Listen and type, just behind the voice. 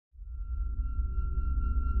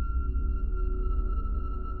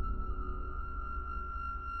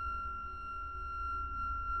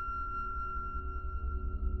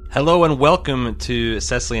Hello and welcome to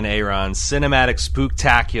Cecily and Aaron's Cinematic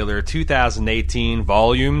Spooktacular 2018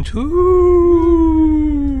 Volume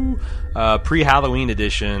 2 pre-Halloween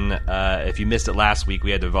edition. If you missed it last week,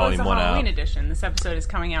 we had the Volume 1 out. It's a Halloween edition. This episode is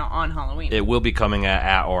coming out on Halloween. It will be coming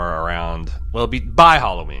at or around, well, it'll be by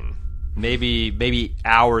Halloween. Maybe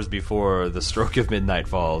hours before the stroke of midnight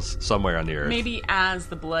falls somewhere on the earth. Maybe as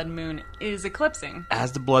the blood moon is eclipsing.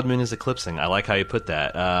 As the blood moon is eclipsing. I like how you put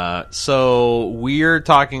that. So we're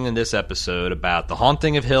talking in this episode about The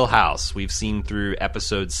Haunting of Hill House. We've seen through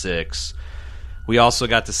episode 6. We also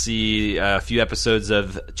got to see a few episodes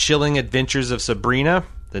of Chilling Adventures of Sabrina,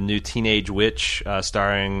 the new teenage witch,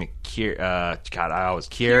 starring Kiernan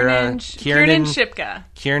Shipka.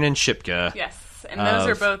 Kiernan Shipka. Yes. And those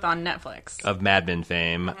are both on Netflix. Of Mad Men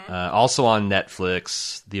fame. Also on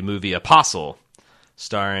Netflix, the movie Apostle,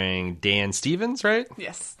 starring Dan Stevens, right?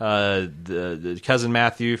 Yes. The cousin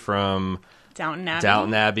Matthew from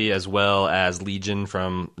Downton Abbey, as well as Legion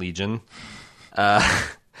from Legion.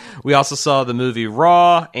 We also saw the movie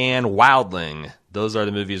Raw and Wildling. Those are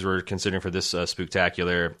the movies we're considering for this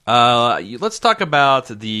spooktacular. Let's talk about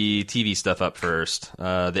the TV stuff up first,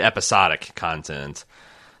 the episodic content.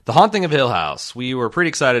 The Haunting of Hill House. We were pretty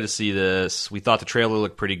excited to see this. We thought the trailer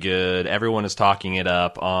looked pretty good. Everyone is talking it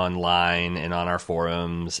up online and on our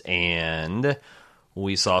forums, and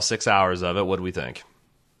we saw 6 hours of it. What do we think?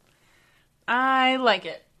 I like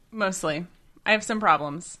it, mostly. I have some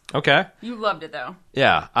problems. Okay. You loved it, though.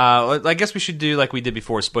 Yeah. I guess we should do like we did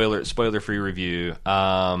before, spoiler-free review.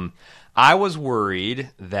 I was worried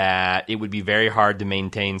that it would be very hard to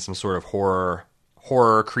maintain some sort of horror,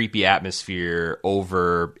 creepy atmosphere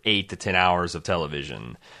over 8 to 10 hours of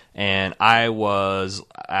television. And I was,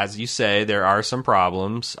 as you say, there are some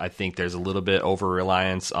problems. I think there's a little bit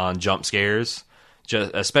over-reliance on jump scares,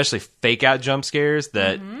 especially fake-out jump scares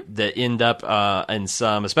that end up in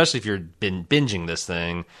some, especially if you've been binging this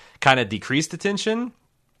thing, kind of decrease the tension.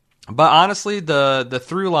 But honestly, the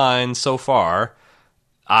through line so far,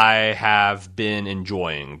 I have been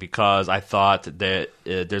enjoying, because I thought that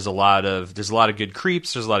there's a lot of good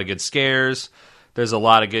creeps, there's a lot of good scares, there's a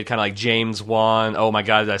lot of good kind of like James Wan, oh my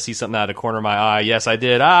god, did I see something out of the corner of my eye? Yes, I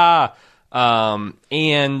did.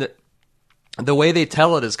 And the way they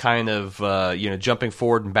tell it is kind of jumping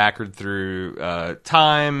forward and backward through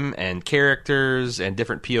time and characters and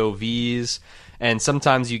different POVs, and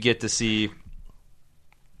sometimes you get to see.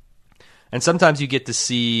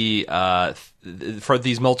 For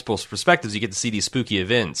these multiple perspectives, you get to see these spooky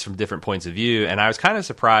events from different points of view, and I was kind of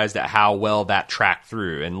surprised at how well that tracked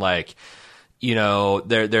through. And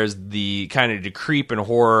there's the kind of the creep and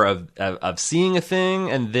horror of seeing a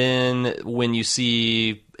thing, and then when you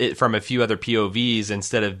see it from a few other POVs,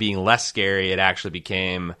 instead of being less scary, it actually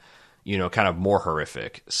became, kind of more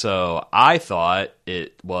horrific. So I thought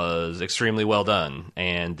it was extremely well done,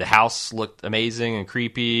 and the house looked amazing and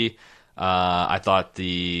creepy. I thought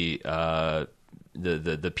the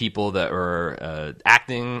people that were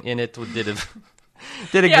acting in it did a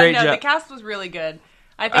great job. The cast was really good.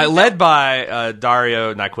 I think led by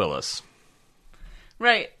Dario Niquilis.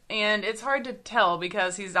 Right, and it's hard to tell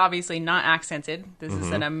because he's obviously not accented. This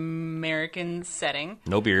is an American setting.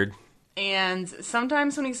 No beard. And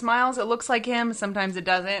sometimes when he smiles, it looks like him. Sometimes it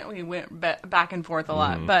doesn't. We went back and forth a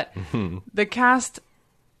lot. But the cast...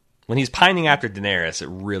 When he's pining after Daenerys, it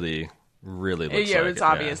really looks like it's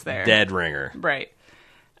obvious there. Dead ringer. Right.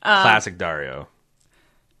 Classic Dario.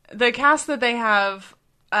 The cast that they have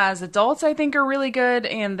as adults, I think, are really good,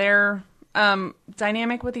 and they're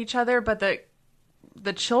dynamic with each other. But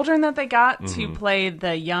the children that they got to play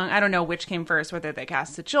the young, I don't know which came first, whether they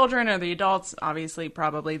cast the children or the adults. Obviously,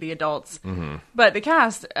 probably the adults. But the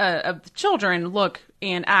cast of the children look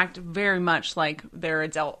and act very much like their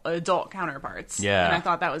adult counterparts. Yeah. And I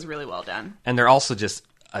thought that was really well done. And they're also just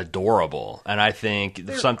adorable, and I think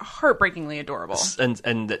they're heartbreakingly adorable.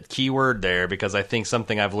 And the key word there, because I think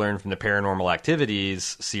something I've learned from the Paranormal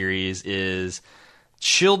Activities series is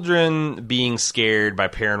children being scared by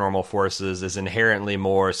paranormal forces is inherently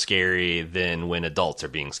more scary than when adults are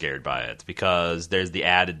being scared by it, because there's the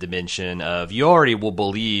added dimension of you already will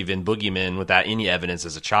believe in boogeymen without any evidence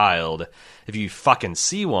as a child. If you fucking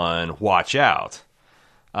see one, watch out.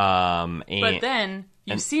 But then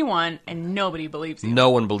you see one and nobody believes you. No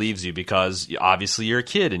one believes you because obviously you're a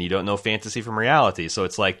kid and you don't know fantasy from reality. So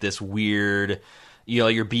it's like this weird,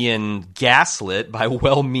 you're being gaslit by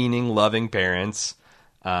well-meaning, loving parents.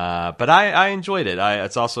 But I enjoyed it.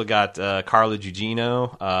 It's also got Carla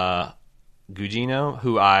Gugino Gugino,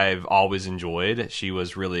 who I've always enjoyed. She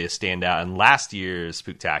was really a standout in last year's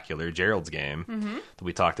Spooktacular, Gerald's Game, that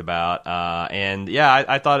we talked about. And yeah,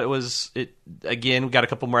 I thought it again, we got a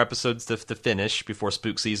couple more episodes to finish before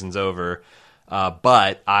spook season's over.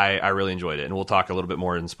 But I really enjoyed it, and we'll talk a little bit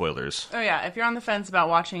more in spoilers. Oh yeah, if you're on the fence about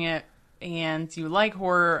watching it and you like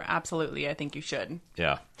horror, absolutely, I think you should.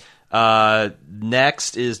 Yeah.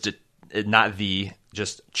 Next is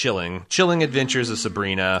just Chilling Adventures of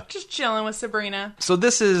Sabrina. Just chilling with Sabrina. So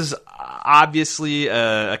this is obviously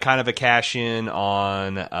a kind of a cash-in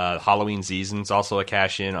on Halloween season. It's also a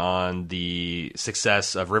cash-in on the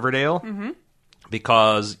success of Riverdale.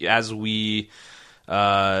 Because as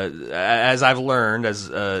I've learned, I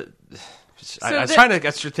was trying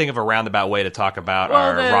to think of a roundabout way to talk about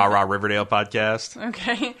our Rah Rah Riverdale podcast.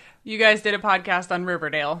 Okay. You guys did a podcast on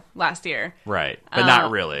Riverdale last year. Right. But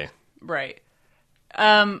not really. Right.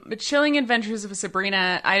 But Chilling Adventures of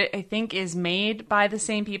Sabrina, I think, is made by the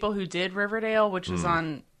same people who did Riverdale, which was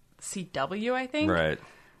on CW, I think. Right.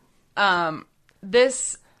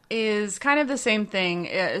 This is kind of the same thing.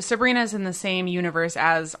 Sabrina's in the same universe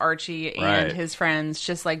as Archie and his friends,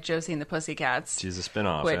 just like Josie and the Pussycats. She's a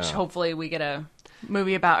spinoff, which hopefully we get a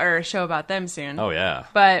movie about or a show about them soon. Oh, yeah.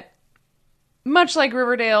 But much like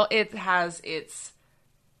Riverdale, it has its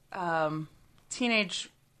teenage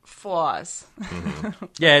flaws.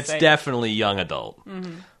 Yeah, it's definitely young adult.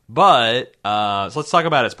 But so let's talk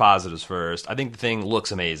about its positives first. I think the thing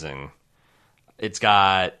looks amazing. It's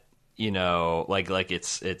got, like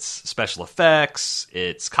it's special effects,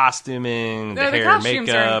 it's costuming, the hair and costumes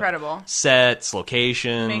makeup, are incredible. Sets,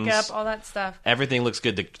 locations, Makeup, all that stuff. Everything looks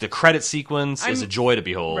good. The credit sequence is a joy to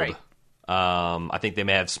behold. Right. I think they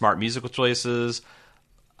may have smart musical choices.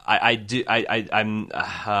 I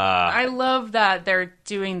love that they're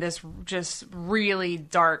doing this just really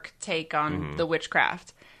dark take on the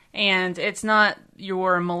witchcraft. And it's not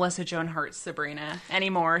your Melissa Joan Hart Sabrina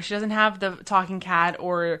anymore. She doesn't have the talking cat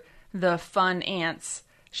or the fun ants.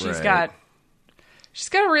 She's got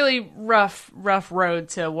a really rough road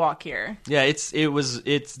to walk here. Yeah,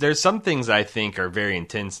 there's some things I think are very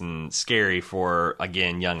intense and scary for,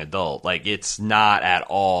 again, young adult. Like, it's not at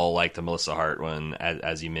all like the Melissa Hart one,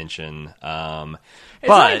 as you mentioned. It's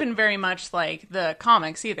not even very much like the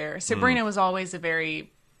comics either. Sabrina was always a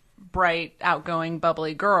very bright, outgoing,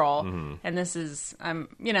 bubbly girl, and this is,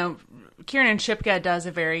 Kiernan Shipka does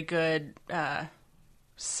a very good,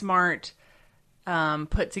 smart,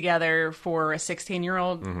 put together for a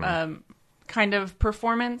 16-year-old kind of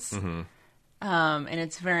performance, and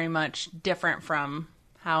it's very much different from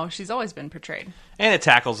how she's always been portrayed. And it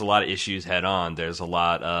tackles a lot of issues head on. There's a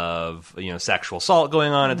lot of sexual assault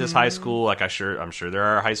going on at this high school. Like I'm sure there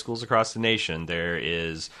are high schools across the nation. There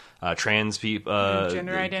is trans people,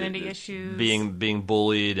 gender identity issues, being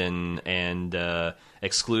bullied and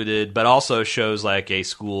excluded, but also shows like a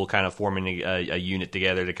school kind of forming a unit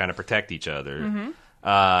together to kind of protect each other.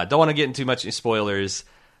 Don't want to get into too much spoilers.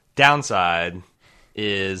 Downside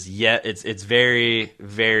is it's very,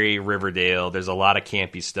 very Riverdale. There's a lot of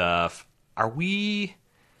campy stuff. Are we?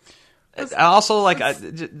 Also, like,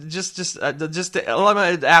 just let me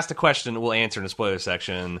ask the question. We'll answer in the spoiler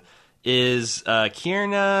section. Is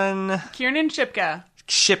Kiernan Shipka?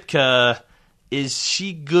 Is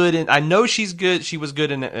she good? I know she's good. She was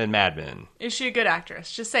good in Mad Men. Is she a good actress?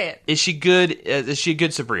 Just say it. Is she good? Is she a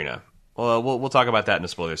good Sabrina? Well, we'll talk about that in the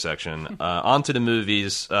spoiler section. On to the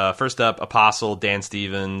movies. First up, Apostle, Dan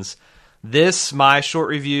Stevens. My short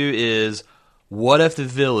review is, what if The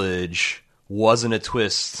Village wasn't a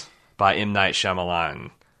twist by M. Night Shyamalan?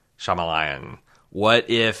 What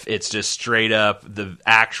if it's just straight up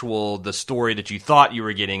the story that you thought you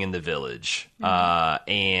were getting in The Village,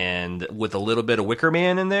 and with a little bit of Wicker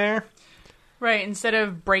Man in there? Right, instead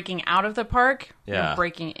of breaking out of the park, you're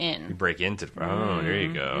breaking in. You break into the park. Oh, there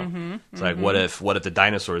you go. It's like, what if the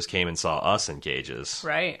dinosaurs came and saw us in cages?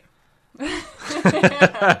 Right.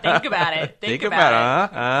 Think about it. Think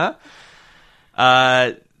about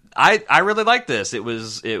it. I really liked this. It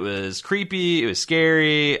was creepy. It was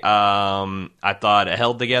scary. I thought it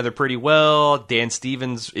held together pretty well. Dan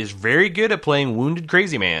Stevens is very good at playing wounded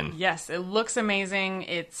crazy man. Yes, it looks amazing.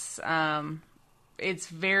 It's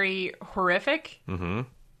very horrific,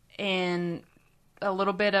 and a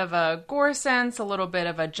little bit of a gore sense, a little bit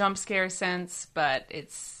of a jump scare sense, but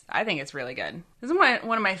I think it's really good. This is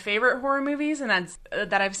one of my favorite horror movies, and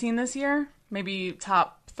that I've seen this year. Maybe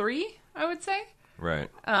top 3, I would say.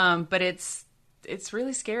 Right. But it's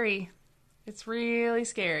really scary. It's really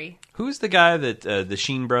scary. Who's the guy that the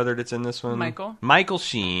Sheen brother that's in this one? Michael. Michael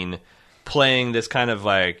Sheen playing this kind of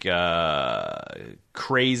like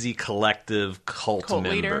crazy collective cult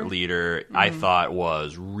member leader, I thought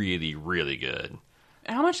was really, really good.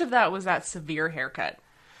 How much of that was that severe haircut?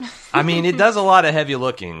 I mean, it does a lot of heavy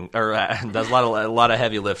looking, or does a lot of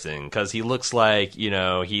heavy lifting, because he looks like, you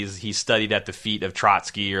know, he's studied at the feet of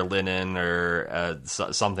Trotsky or Lenin or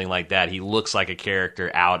something like that. He looks like a character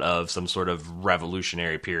out of some sort of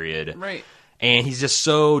revolutionary period, right? And he's just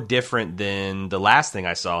so different than the last thing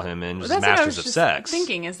I saw him in, which was Masters of Sex.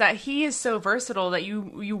 Thinking is that he is so versatile that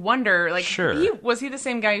you wonder, like, sure. Was he the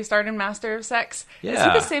same guy who starred in Master of Sex? Yeah. Is he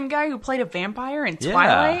the same guy who played a vampire in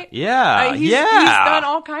Twilight? Yeah, He's done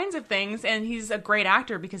all kinds of things, and he's a great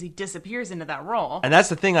actor because he disappears into that role. And that's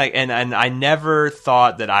the thing, like, and I never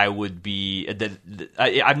thought that I would be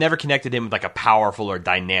I've never connected him with like a powerful or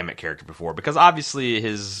dynamic character before, because obviously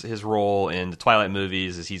his role in the Twilight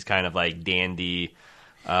movies is he's kind of like dandy,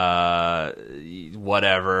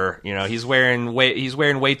 whatever, you know, he's wearing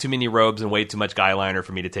way too many robes and way too much guy-liner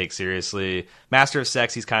for me to take seriously. Master of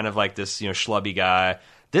Sex, he's kind of like this, you know, schlubby guy.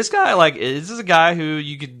 This guy, like, this is a guy who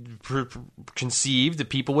you could conceive that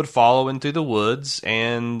people would follow into the woods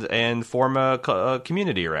and form a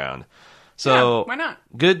community around. So yeah, why not?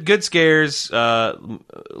 Good scares, a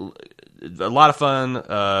lot of fun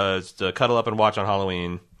to cuddle up and watch on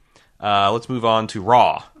Halloween. Let's move on to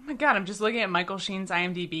Raw. Oh my god, I'm just looking at Michael Sheen's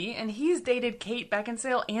IMDb, and he's dated Kate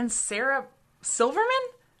Beckinsale and Sarah Silverman?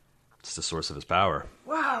 It's the source of his power.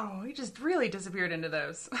 Wow, he just really disappeared into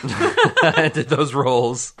those. Did those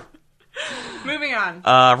roles. Moving on.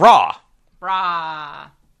 Raw. Raw.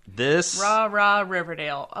 Raw,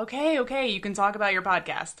 Riverdale. Okay, you can talk about your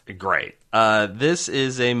podcast. Great. This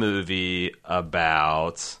is a movie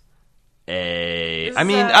about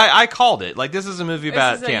I called it. Like, this is a movie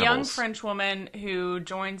about cannibals. This is a young French woman who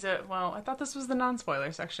joins I thought this was the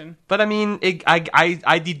non-spoiler section. But I mean,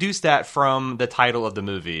 I deduced that from the title of the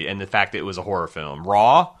movie and the fact that it was a horror film.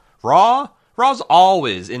 Raw's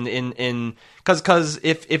always because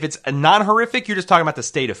if it's a non-horrific, you're just talking about the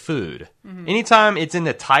state of food. Mm-hmm. Anytime it's in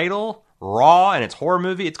the title, Raw, and it's horror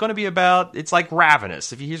movie, it's going to be about, it's like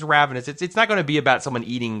Ravenous. If you use Ravenous, it's not going to be about someone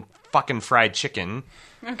eating fucking fried chicken.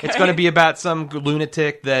 Okay. It's going to be about some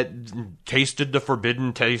lunatic that tasted the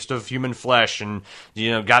forbidden taste of human flesh and,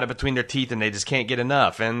 you know, got it between their teeth and they just can't get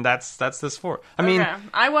enough. And that's this for. I mean,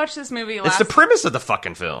 I watched this movie It's the premise of the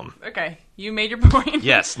fucking film. Okay, you made your point.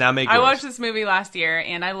 Yes, now make yours. I watched this movie last year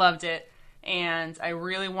and I loved it, and I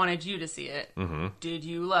really wanted you to see it. Mm-hmm. Did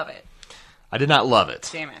you love it? I did not love it.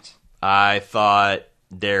 Damn it. I thought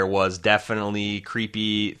there was definitely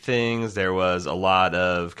creepy things. There was a lot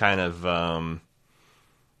of kind of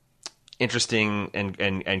interesting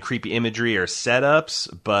and creepy imagery or setups,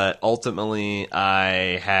 but ultimately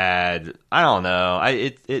I don't know.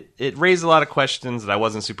 It raised a lot of questions that I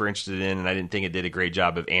wasn't super interested in, and I didn't think it did a great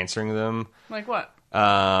job of answering them. Like what?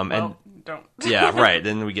 Don't. Yeah, right.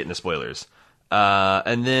 Then we get into spoilers.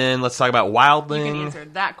 And then let's talk about Wildling. You can answer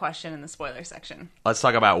that question in the spoiler section. Let's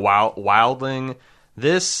talk about Wildling.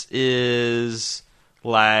 This is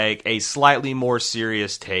like a slightly more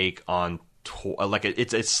serious take on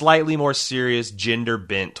it's a slightly more serious gender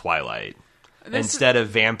bent Twilight instead of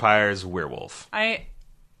vampires, werewolf. I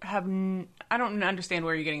don't understand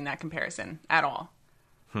where you're getting that comparison at all.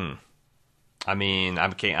 I mean,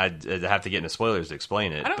 I'd have to get into spoilers to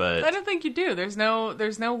explain it, but I don't think you do. There's no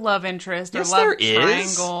love interest or love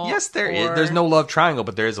triangle. Yes, there is. There's no love triangle,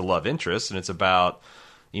 but there is a love interest, and it's about,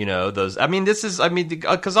 you know, those. I mean,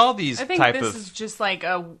 because all these this is just like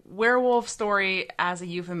a werewolf story as a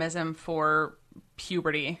euphemism for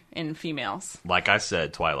puberty in females. Like I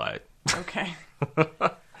said, Twilight. Okay.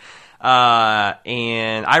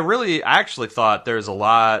 And I actually thought there's a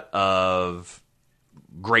lot of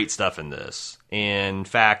great stuff in this. In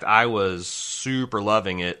fact, I was super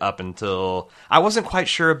loving it up until I wasn't quite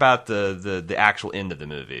sure about the actual end of the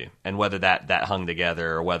movie and whether that hung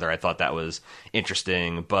together or whether I thought that was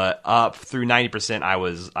interesting. But up through 90%, I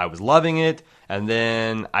was loving it, and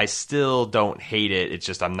then I still don't hate it. It's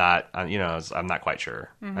just I'm not quite sure,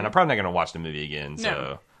 and I'm probably not going to watch the movie again.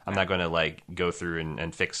 So I'm not going to like go through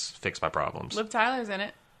and fix my problems. Liv Tyler's in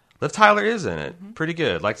it. Liv Tyler is in it. Mm-hmm. Pretty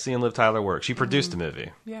good. Like seeing Liv Tyler work. She produced the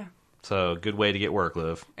movie. Yeah. So, good way to get work,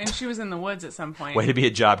 Liv. And she was in the woods at some point. Way to be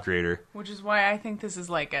a job creator. Which is why I think this is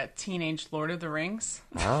like a teenage Lord of the Rings.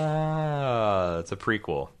 It's a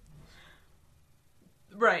prequel.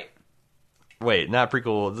 Right. Wait, not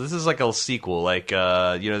prequel. This is like a sequel. Like,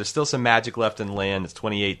 there's still some magic left in the land. It's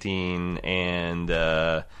 2018, and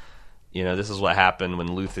this is what happened when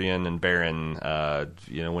Luthien and Beren,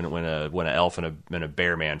 when an elf and a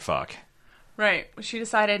bear man fuck. Right. She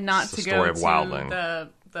decided not to go to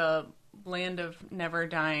the Land of Never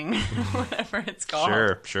Dying, whatever it's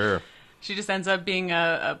called. Sure. She just ends up being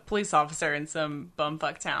a police officer in some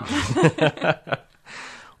bumfuck town.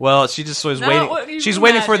 Well, she just was waiting. She's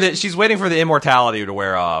waiting for the immortality to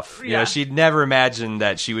wear off. Yeah. You know, she'd never imagined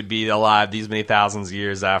that she would be alive these many thousands of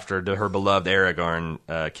years after her beloved Aragorn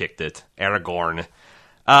kicked it. Aragorn.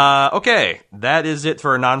 Okay, that is it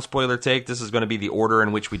for a non-spoiler take. This is going to be the order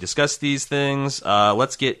in which we discuss these things.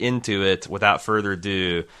 Let's get into it without further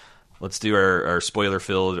ado. Let's do our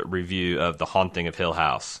spoiler-filled review of The Haunting of Hill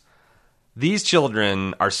House. These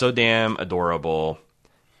children are so damn adorable.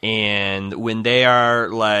 And when they are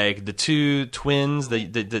like the two twins,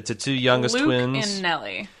 the two youngest Luke twins, and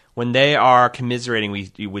Nellie, when they are commiserating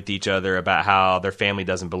with each other about how their family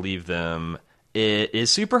doesn't believe them, it is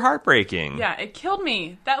super heartbreaking. yeah, it killed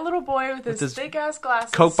me. That little boy with his big ass glasses,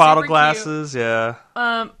 Coke bottle super glasses, yeah.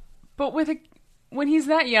 cute. But when he's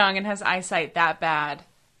that young and has eyesight that bad,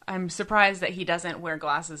 I'm surprised that he doesn't wear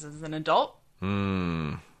glasses as an adult.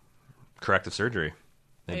 Corrective surgery.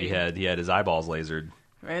 Maybe he had his eyeballs lasered.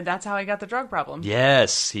 Right? That's how he got the drug problem.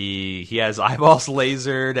 Yes, he has eyeballs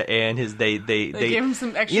lasered, and they gave him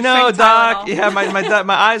some extra. You know, strength doc. Tylenol. Yeah,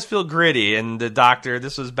 my eyes feel gritty, and the doctor.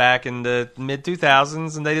 This was back in the mid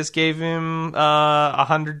 2000s, and they just gave him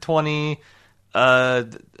 120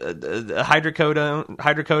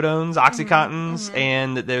 hydrocodones, oxycontins,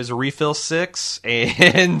 and there's a refill 6,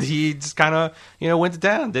 and he just kind of went to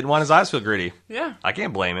town. Didn't want his eyes feel gritty. Yeah, I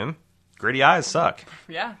can't blame him. Gritty eyes suck.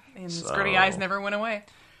 yeah, and his gritty eyes never went away.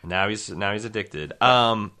 Now he's addicted.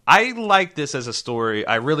 I like this as a story.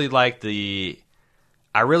 I really like the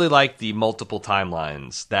multiple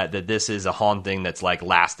timelines that this is a haunting that's like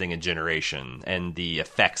lasting a generation, and the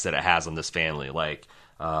effects that it has on this family. Like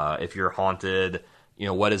if you're haunted,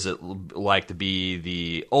 what is it like to be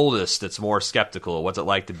the oldest that's more skeptical? What's it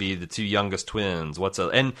like to be the two youngest twins?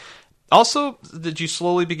 And also did you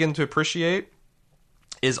slowly begin to appreciate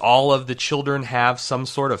is all of the children have some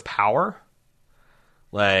sort of power?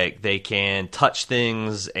 Like, they can touch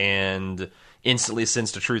things and instantly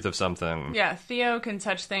sense the truth of something. Yeah, Theo can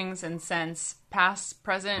touch things and sense past,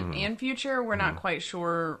 present, and future. We're not quite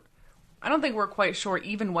sure. I don't think we're quite sure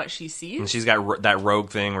even what she sees. And she's got that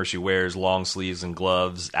rogue thing where she wears long sleeves and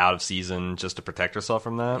gloves out of season just to protect herself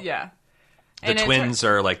from that. Yeah. The twins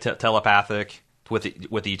are, like, telepathic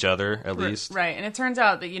with each other, at least. Right, and it turns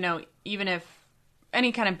out that, even if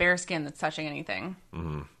any kind of bear skin that's touching anything,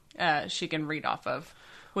 she can read off of,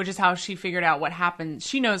 which is how she figured out what happened.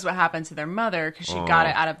 She knows what happened to their mother because she got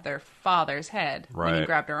it out of their father's head when he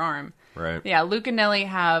grabbed her arm. Right. Yeah, Luke and Nellie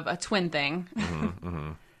have a twin thing.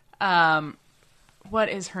 What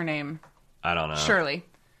is her name? I don't know. Shirley.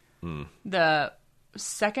 The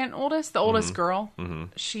second oldest, the oldest girl.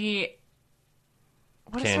 She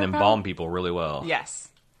can embalm people really well. Yes.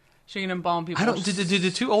 She can embalm people. Do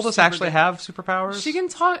the two oldest actually have superpowers? She can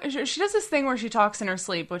talk. She does this thing where she talks in her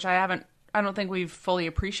sleep, which I don't think we've fully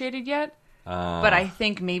appreciated yet. But I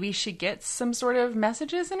think maybe she gets some sort of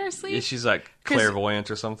messages in her sleep. She's like clairvoyant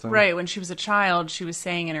or something. Right. When she was a child, she was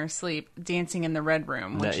saying in her sleep, "Dancing in the Red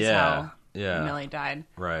Room," which is how Millie died.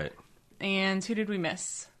 Right. And who did we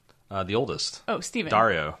miss? The oldest. Oh, Steven.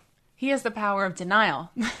 Dario. He has the power of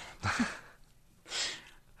denial.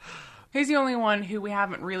 He's the only one who we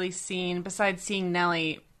haven't really seen, besides seeing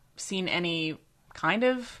Nellie, seen any kind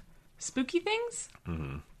of spooky things.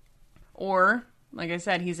 Or, like I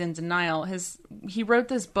said, he's in denial. He wrote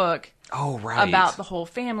this book about the whole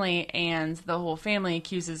family, and the whole family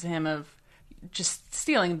accuses him of just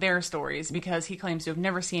stealing their stories because he claims to have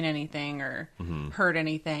never seen anything or heard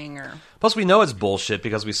anything. Plus, we know it's bullshit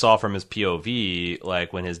because we saw from his POV,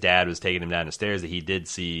 like when his dad was taking him down the stairs, that he did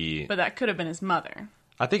see. But that could have been his mother.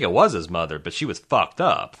 I think it was his mother, but she was fucked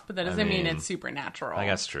up. But that doesn't mean it's supernatural. I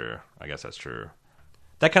guess that's true.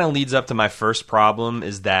 That kind of leads up to my first problem,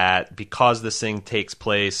 is that because this thing takes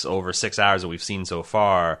place over 6 hours that we've seen so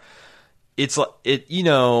far,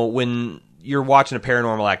 when you're watching a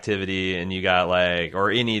Paranormal Activity and you got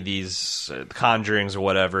or any of these Conjurings or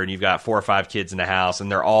whatever, and you've got 4 or 5 kids in the house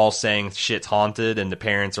and they're all saying shit's haunted, and the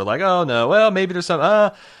parents are like, oh no, well maybe there's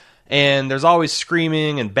some, and there's always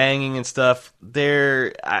screaming and banging and stuff.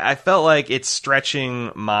 I felt like it's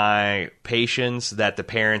stretching my patience that the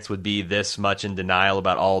parents would be this much in denial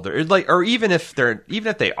about all their, or even if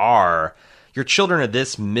they are, your children are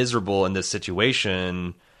this miserable in this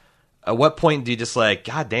situation. At what point do you just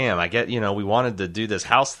God damn, I get, we wanted to do this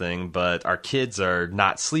house thing, but our kids are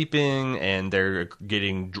not sleeping and they're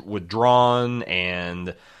getting withdrawn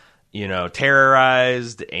and,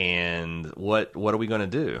 terrorized, and what are we going to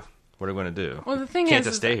do? What are we going to do? Well, the thing Can't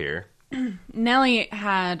just stay here. Nellie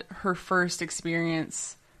had her first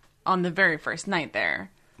experience on the very first night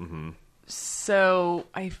there. Mm-hmm. So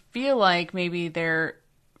I feel like maybe they're,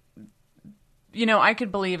 I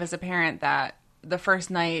could believe as a parent that the first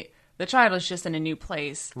night the child is just in a new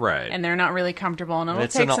place. Right. And they're not really comfortable, and it'll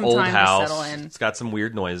It's take in an some old time house. to settle in. It's got some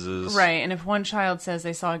weird noises. Right. And if one child says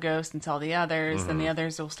they saw a ghost and tell the others, then the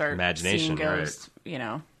others will start Imagination, seeing ghosts.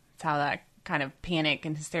 Right. It's how that kind of panic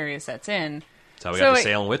and hysteria sets in. That's how we got the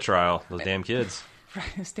Salem witch trial. Those damn kids. Right,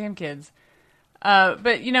 those damn kids. But,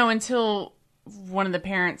 until one of the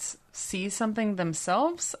parents sees something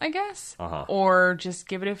themselves, I guess, or just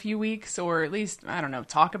give it a few weeks, or at least, I don't know,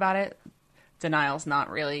 talk about it.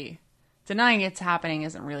 Denying it's happening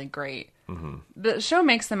isn't really great. Mm-hmm. The show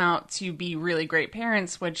makes them out to be really great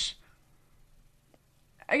parents, which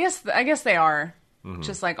I guess they are. Mm-hmm.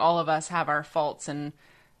 Just like all of us have our faults and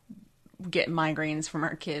get migraines from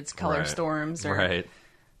our kids, color storms, or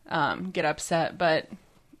get upset. But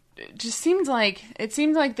it just seemed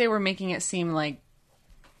like they were making it seem like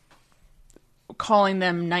calling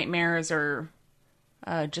them nightmares or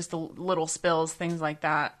just little spills, things like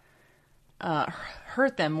that,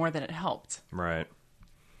 hurt them more than it helped. Right.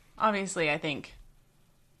 Obviously, I think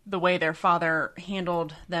the way their father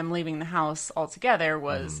handled them leaving the house altogether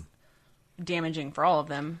was damaging for all of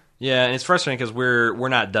them. Yeah, and it's frustrating because we're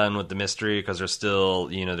not done with the mystery, because there's still,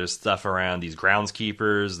 there's stuff around these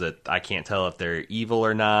groundskeepers that I can't tell if they're evil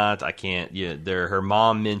or not. I can't. Her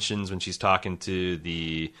mom mentions when she's talking to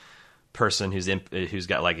the person who's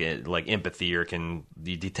got like empathy or can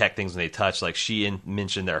detect things when they touch. Like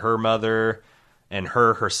mentioned that her mother and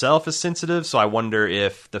herself is sensitive. So I wonder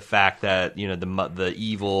if the fact that the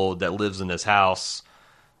evil that lives in this house,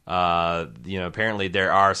 apparently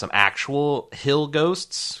there are some actual hill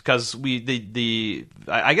ghosts. Because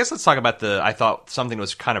I guess let's talk about I thought something that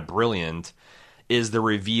was kind of brilliant is the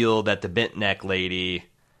reveal that the bent neck lady.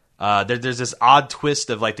 There's this odd twist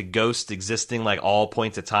of like the ghost existing like all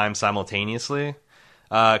points of time simultaneously,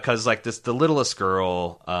 because like the littlest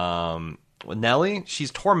girl, Nellie,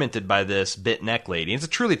 she's tormented by this bent neck lady. It's a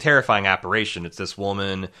truly terrifying apparition. It's this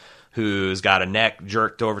woman who's got a neck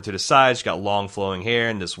jerked over to the side. She's got long flowing hair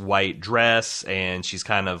and this white dress, and she's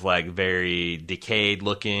kind of like very decayed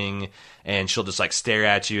looking, and she'll just like stare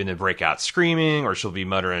at you and then break out screaming, or she'll be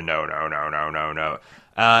muttering, no, no, no, no, no, no.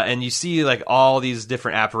 And you see like all these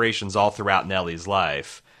different apparitions all throughout Nellie's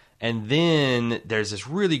life. And then there's this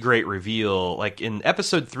really great reveal. Like in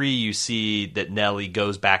episode 3, you see that Nellie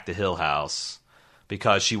goes back to Hill House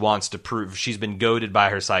because she wants to prove she's been goaded by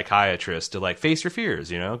her psychiatrist to like face your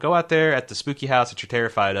fears, go out there at the spooky house that you're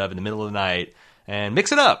terrified of in the middle of the night and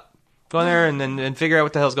mix it up. Go in there and figure out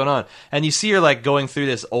what the hell's going on. And you see her like going through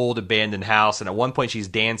this old abandoned house, and at one point she's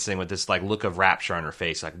dancing with this like look of rapture on her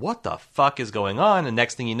face, like what the fuck is going on? And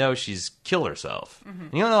next thing you know, she's killed herself. Mm-hmm.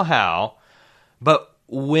 And you don't know how, but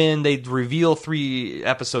when they reveal 3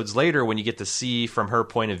 episodes later, when you get to see from her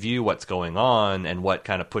point of view what's going on and what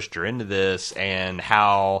kind of pushed her into this, and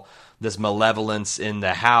how this malevolence in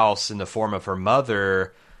the house in the form of her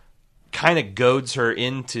mother kind of goads her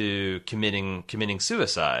into committing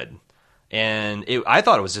suicide. And I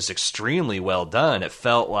thought it was just extremely well done. It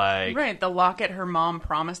felt like... Right, the locket her mom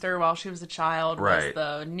promised her while she was a child was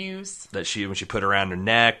the noose. That when she put around her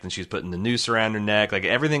neck, then she was putting the noose around her neck. Like,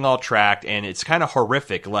 everything all tracked, and it's kind of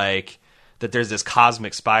horrific, like, that there's this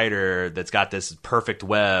cosmic spider that's got this perfect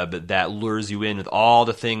web that lures you in with all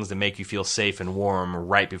the things that make you feel safe and warm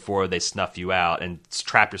right before they snuff you out and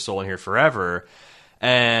trap your soul in here forever.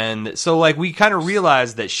 And so, like, we kind of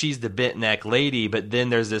realize that she's the bent neck lady, but then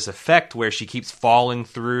there's this effect where she keeps falling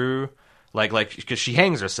through, like because she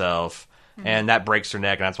hangs herself, and that breaks her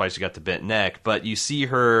neck, and that's why she got the bent neck. But you see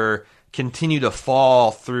her continue to fall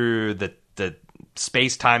through the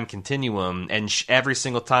space-time continuum, and every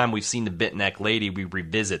single time we've seen the bent neck lady, we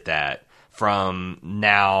revisit that from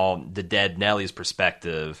now the dead Nellie's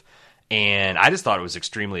perspective. And I just thought it was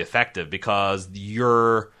extremely effective because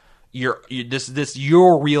you're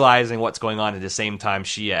realizing what's going on at the same time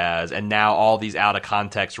she has, and now all these out of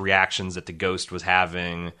context reactions that the ghost was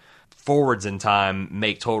having forwards in time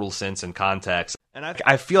make total sense in context. And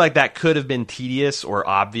I feel like that could have been tedious or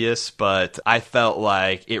obvious, but I felt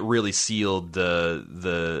like it really sealed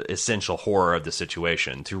the essential horror of the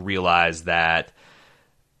situation, to realize that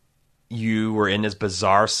you were in this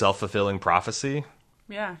bizarre self-fulfilling prophecy.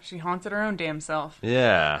 Yeah, she haunted her own damn self.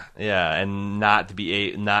 Yeah, and not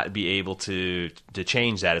be able to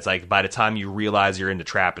change that. It's like by the time you realize you're in the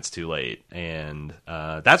trap, it's too late, and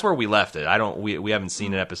that's where we left it. We haven't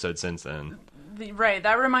seen an episode since then. Right,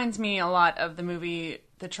 that reminds me a lot of the movie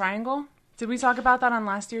The Triangle. Did we talk about that on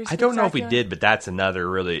last year's? I don't know if we Spooktacular? did, but that's another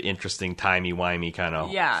really interesting timey-wimey kind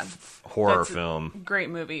of horror that's a film. Great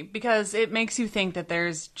movie because it makes you think that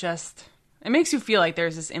it makes you feel like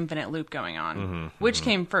there's this infinite loop going on. Which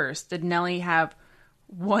came first? Did Nellie have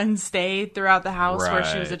one stay throughout the house where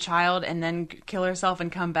she was a Right. child and then kill herself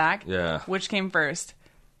and come back? Yeah. Which came first?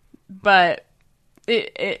 But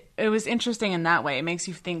it was interesting in that way. It makes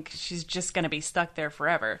you think she's just going to be stuck there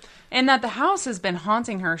forever. And that the house has been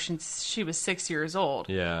haunting her since she was 6 years old.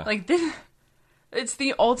 Yeah. Like this, it's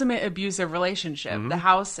the ultimate abusive relationship. The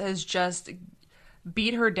house has just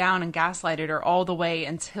beat her down and gaslighted her all the way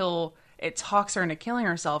until it talks her into killing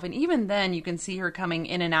herself. And even then you can see her coming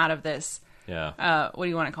in and out of this, what do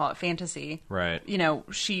you want to call it? Fantasy. Right. You know,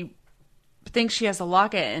 she thinks she has a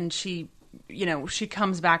locket and she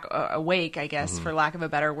comes back awake, I guess, for lack of a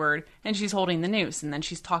better word, and she's holding the noose, and then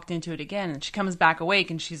she's talked into it again, and she comes back awake,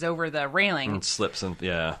 and she's over the railing. And slips and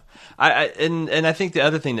I think the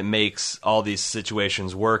other thing that makes all these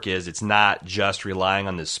situations work is it's not just relying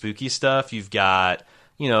on the spooky stuff. You've got,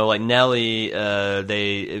 like Nellie,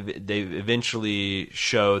 they eventually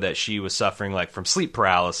show that she was suffering like from sleep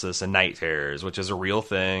paralysis and night terrors, which is a real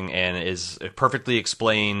thing and it perfectly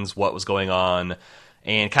explains what was going on.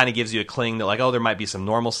 And kind of gives you a cling that, like, oh, there might be some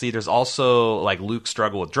normalcy. There's also, like, Luke's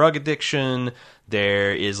struggle with drug addiction.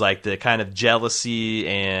 There is, like, the kind of jealousy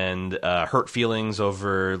and hurt feelings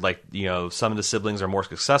over, like, some of the siblings are more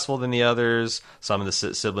successful than the others. Some of the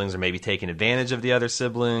siblings are maybe taking advantage of the other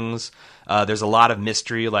siblings. There's a lot of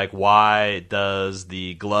mystery, like, why does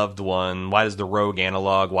the rogue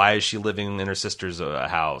analog, why is she living in her sister's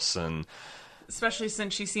house? And especially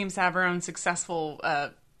since she seems to have her own successful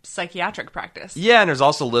psychiatric practice. Yeah, and there's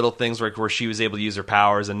also little things where she was able to use her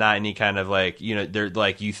powers and not any kind of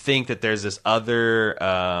you think that there's this other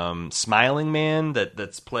smiling man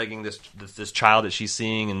that's plaguing this child that she's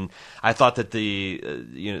seeing, and I thought that the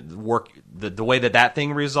way that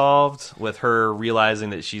thing resolved with her realizing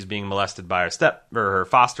that she's being molested by her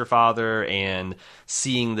foster father and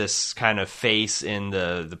seeing this kind of face in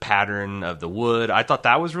the pattern of the wood, I thought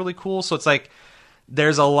that was really cool. So it's like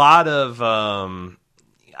there's a lot of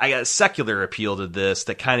I got a secular appeal to this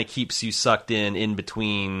that kind of keeps you sucked in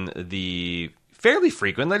between the fairly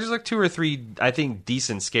frequent, there's like 2 or 3, I think,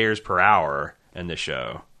 decent scares per hour in the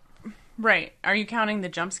show. Right. Are you counting the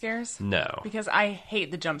jump scares? No. Because I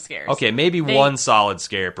hate the jump scares. Okay, maybe one solid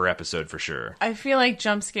scare per episode for sure. I feel like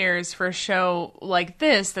jump scares for a show like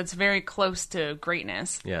this that's very close to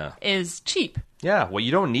greatness is cheap. Yeah, well,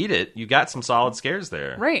 you don't need it. You got some solid scares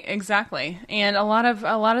there. Right, exactly. And a lot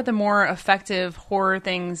of the more effective horror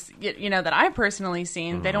things, that I've personally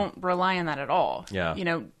seen, they don't rely on that at all. Yeah.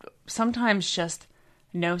 Sometimes just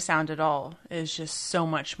no sound at all is just so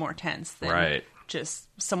much more tense than just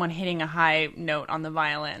someone hitting a high note on the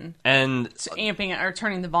violin and amping or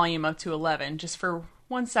turning the volume up to 11 just for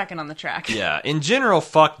 1 second on the track. Yeah, in general,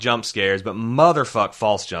 fuck jump scares, but motherfuck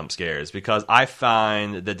false jump scares, because I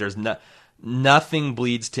find that there's nothing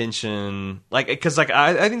bleeds tension, because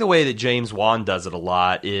I think the way that James Wan does it a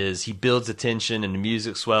lot is he builds the tension and the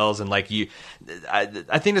music swells, and I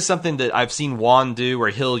think it's something that I've seen Wan do where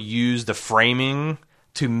he'll use the framing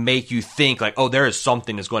to make you think like, oh, there is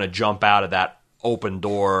something that's going to jump out of that open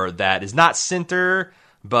door that is not center,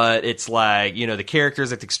 but it's like, the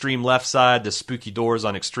characters at the extreme left side, the spooky doors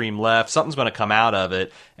on extreme left, something's going to come out of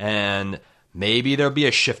it, and maybe there'll be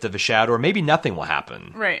a shift of a shadow, or maybe nothing will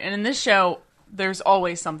happen. Right, and in this show, there's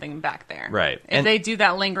always something back there. Right. If they do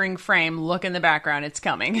that lingering frame, look in the background, it's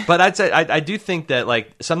coming. But I'd say I do think that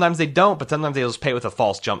sometimes they don't, but sometimes they'll just pay with a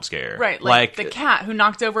false jump scare. Right, like the cat who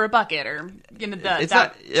knocked over a bucket, or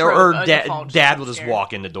dad will just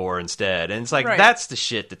walk in the door instead, and it's like that's the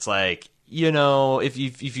shit that's like,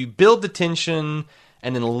 if you build the tension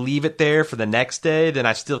and then leave it there for the next day, then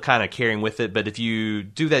I'm still kind of carrying with it. But if you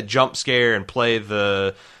do that jump scare and play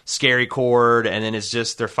the scary chord, and then it's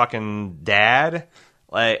just their fucking dad,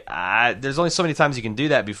 there's only so many times you can do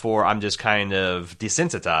that before I'm just kind of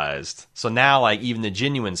desensitized. So now, even the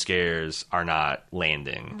genuine scares are not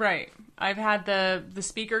landing. Right. I've had the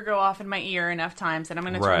speaker go off in my ear enough times that I'm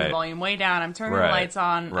going to turn the volume way down. I'm turning the lights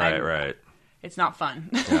on. Right. It's not fun.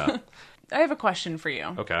 Yeah. I have a question for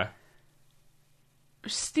you. Okay.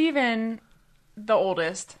 Steven, the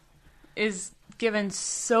oldest, is given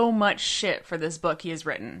so much shit for this book he has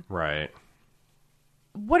written. Right.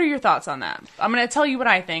 What are your thoughts on that? I'm going to tell you what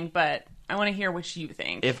I think, but I want to hear what you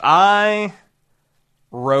think. If I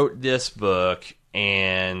wrote this book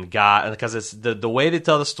and because it's the way to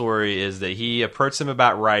tell the story is that he approached them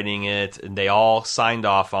about writing it, and they all signed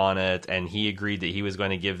off on it, and he agreed that he was going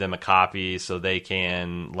to give them a copy so they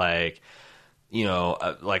can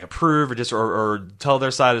like approve or or tell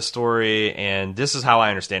their side of the story. And this is how I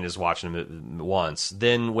understand it, is watching him once.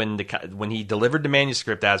 Then when he delivered the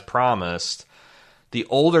manuscript as promised, the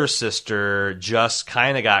older sister just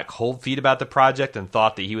kind of got cold feet about the project and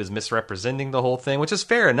thought that he was misrepresenting the whole thing, which is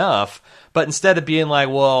fair enough. But instead of being like,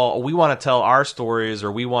 well, we want to tell our stories, or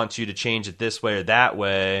we want you to change it this way or that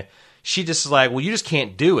way, she just is like, well, you just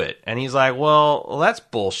can't do it. And he's like, well, that's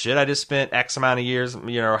bullshit. I just spent X amount of years,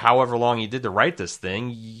 however long he did to write this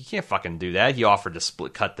thing. You can't fucking do that. He offered to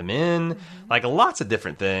cut them in, like lots of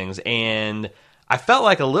different things. And I felt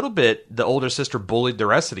like a little bit the older sister bullied the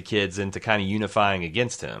rest of the kids into kind of unifying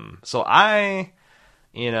against him. So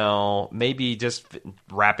maybe just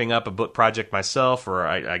wrapping up a book project myself, or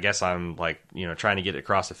I guess I'm like, trying to get it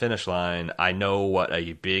across the finish line. I know what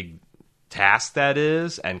a big task that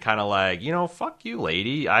is, and kind of like, fuck you,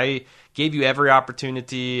 lady. I gave you every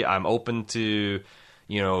opportunity. I'm open to,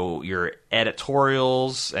 your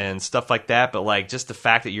editorials and stuff like that. But like, just the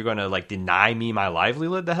fact that you're going to like deny me my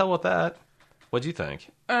livelihood, the hell with that. What'd you think?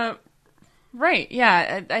 Right.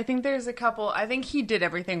 Yeah. I think there's a couple. I think he did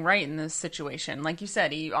everything right in this situation. Like you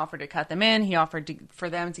said, he offered to cut them in. He offered for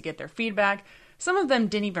them to get their feedback. Some of them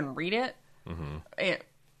didn't even read it.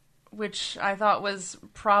 Which I thought was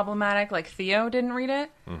problematic. Like Theo didn't read it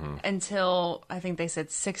until I think they said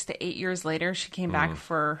 6 to 8 years later she came back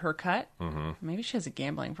for her cut. Maybe she has a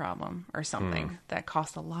gambling problem or something that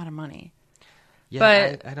cost a lot of money. Yeah,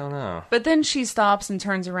 but I don't know. But then she stops and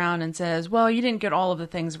turns around and says, well, you didn't get all of the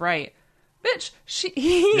things right. Bitch,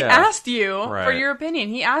 he asked you for your opinion.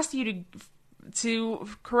 He asked you to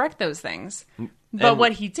correct those things. But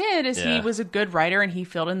what he did is he was a good writer, and he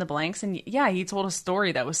filled in the blanks. And he told a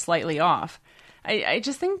story that was slightly off. I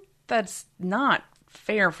just think that's not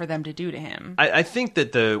fair for them to do to him. I think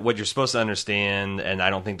that what you're supposed to understand, and I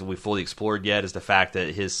don't think that we fully explored yet, is the fact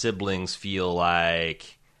that his siblings feel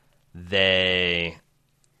like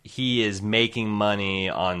he is making money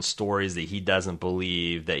on stories that he doesn't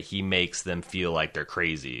believe, that he makes them feel like they're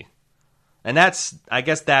crazy. And I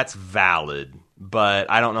guess that's valid, but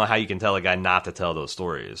I don't know how you can tell a guy not to tell those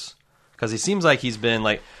stories. Because he seems like he's been,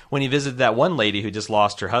 like, when he visited that one lady who just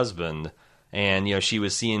lost her husband, and, she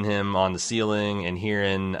was seeing him on the ceiling and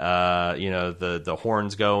hearing, the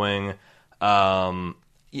horns going. I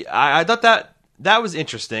thought that was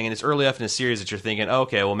interesting, and it's early enough in the series that you're thinking,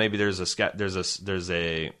 okay, well, maybe there's a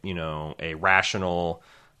rational,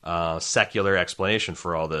 secular explanation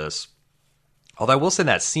for all this. Although I will say in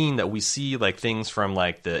that scene that we see like things from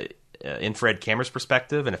like the infrared camera's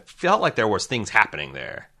perspective, and it felt like there was things happening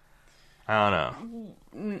there. I don't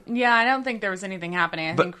know. Yeah, I don't think there was anything happening.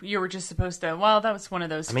 I think you were just supposed to... Well, that was one of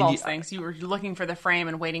those false things. You were looking for the frame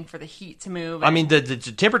and waiting for the heat to move. I mean, the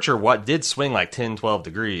temperature did swing like 10, 12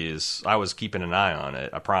 degrees. I was keeping an eye on it,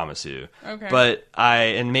 I promise you. Okay. But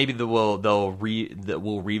maybe we'll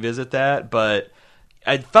revisit that, but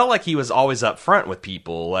I felt like he was always up front with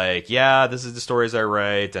people. Like, this is the stories I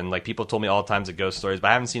write, and like people told me all times of ghost stories, but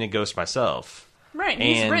I haven't seen a ghost myself. Right, and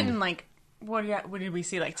he's written like... What did we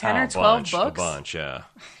see? Like 10 or 12 books? A bunch, yeah.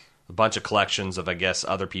 A bunch of collections of, I guess,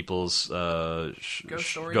 other people's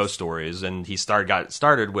ghost stories. And he got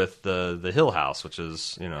started with the Hill House, which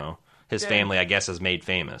is, his family, I guess, has made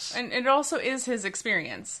famous. And it also is his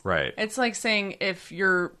experience. Right. It's like saying if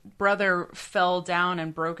your brother fell down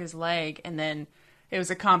and broke his leg, and then it was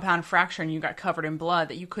a compound fracture and you got covered in blood,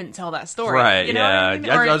 that you couldn't tell that story. Right, you know what I mean?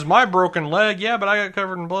 That was my broken leg, but I got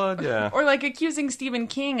covered in blood, Or like accusing Stephen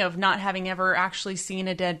King of not having ever actually seen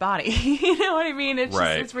a dead body. You know what I mean? It's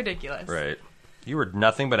just, it's ridiculous. Right. You were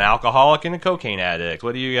nothing but an alcoholic and a cocaine addict.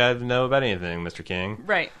 What do you guys know about anything, Mr. King?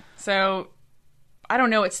 Right. So... I don't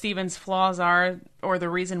know what Stephen's flaws are or the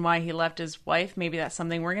reason why he left his wife. Maybe that's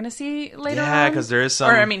something we're going to see later on. Yeah, because there is some...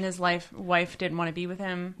 Or, I mean, his wife didn't want to be with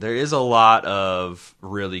him. There is a lot of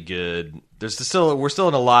really good... We're still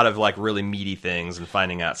in a lot of, like, really meaty things and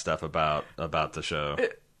finding out stuff about the show.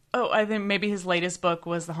 I think maybe his latest book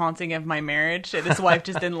was The Haunting of My Marriage, and his wife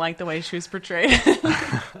just didn't like the way she was portrayed.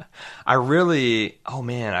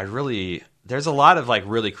 There's a lot of, like,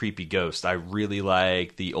 really creepy ghosts. I really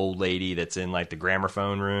like the old lady that's in, like, the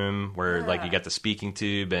gramophone room where, like, you got the speaking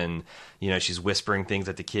tube and, she's whispering things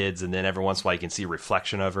at the kids, and then every once in a while you can see a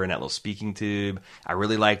reflection of her in that little speaking tube. I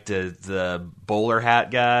really liked the bowler hat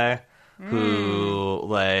guy who,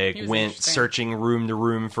 like, went searching room to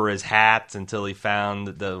room for his hat until he found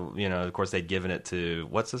of course they'd given it to,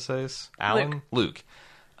 what's his face? Alan? Luke.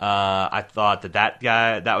 I thought that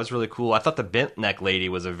guy, that was really cool. I thought the bent neck lady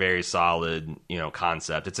was a very solid,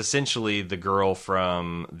 concept. It's essentially the girl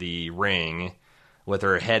from The Ring with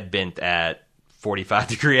her head bent at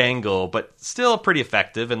 45-degree angle, but still pretty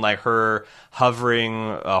effective. And like her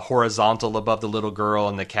hovering horizontal above the little girl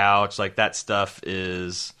on the couch, like that stuff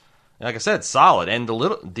is, like I said, solid. And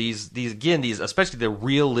these especially the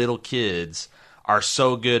real little kids are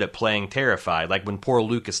so good at playing terrified. Like when poor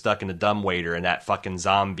Luke is stuck in the dumbwaiter and that fucking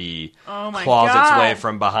zombie claws its way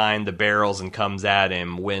from behind the barrels and comes at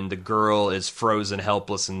him. When the girl is frozen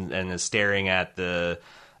helpless and is staring at the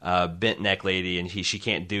bent neck lady and she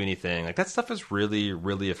can't do anything. Like that stuff is really,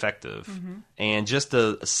 really effective. And just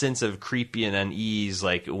a sense of creepy and unease,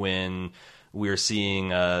 like when we're seeing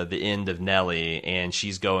the end of Nellie and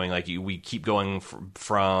she's going, like we keep going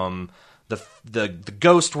from the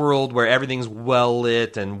ghost world where everything's well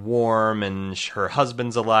lit and warm and her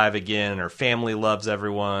husband's alive again and her family loves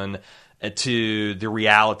everyone, to the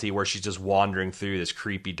reality where she's just wandering through this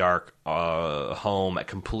creepy dark home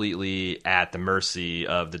completely at the mercy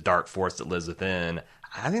of the dark force that lives within.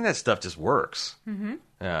 I think that stuff just works.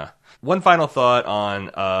 Yeah. One final thought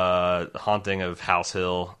on Haunting of House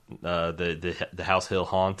Hill, the House Hill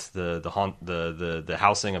haunt, the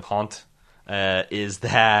housing of haunt, is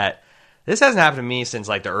that this hasn't happened to me since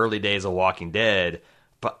like the early days of Walking Dead,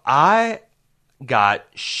 but I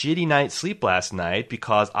got shitty night's sleep last night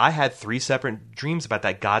because I had 3 separate dreams about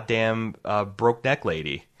that goddamn broke neck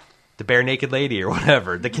lady, the bare naked lady or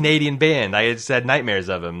whatever, the Canadian band. I just had nightmares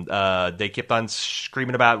of him. They kept on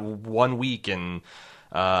screaming about 1 week and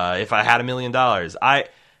if I had $1 million.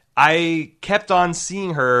 I kept on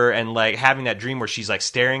seeing her and like having that dream where she's like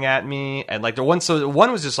staring at me, and like one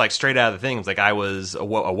was just like straight out of the thing. It was like I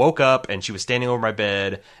woke up and she was standing over my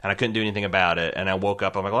bed and I couldn't do anything about it. And I woke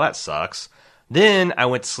up, I'm like, well, that sucks. Then I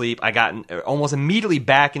went to sleep. I got almost immediately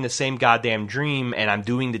back in the same goddamn dream, and I'm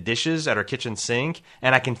doing the dishes at her kitchen sink,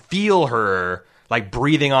 and I can feel her like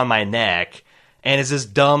breathing on my neck. And it's this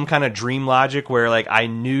dumb kind of dream logic where like I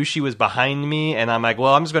knew she was behind me, and I'm like,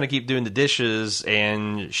 well, I'm just going to keep doing the dishes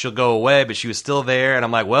and she'll go away, but she was still there. And I'm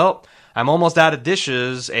like, well, I'm almost out of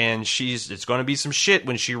dishes and it's going to be some shit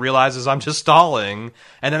when she realizes I'm just stalling.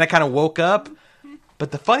 And then I kind of woke up. But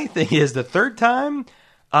the funny thing is, the third time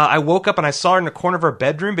I woke up and I saw her in the corner of her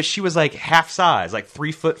bedroom, but she was like half size, like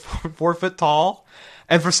 3 foot, 4 foot tall.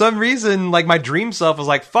 And for some reason, like my dream self was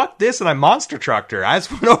like, fuck this, and I monster trucked her. I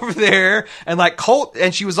just went over there and like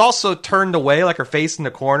and she was also turned away, like her face in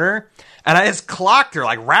the corner. And I just clocked her,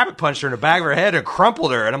 like rabbit punched her in the back of her head and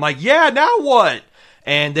crumpled her. And I'm like, yeah, now what?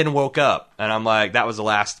 And then woke up. And I'm like, that was the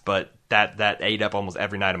last, but that ate up almost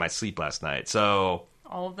every night of my sleep last night. So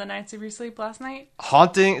all of the nights of your sleep last night?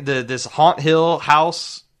 Haunting, this Haunt Hill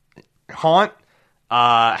house haunt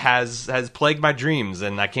has plagued my dreams,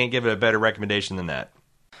 and I can't give it a better recommendation than that.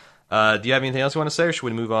 Do you have anything else you want to say, or should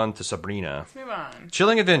we move on to Sabrina? Let's move on.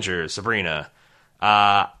 Chilling Adventures, Sabrina.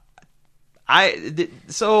 I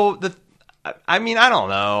mean, I don't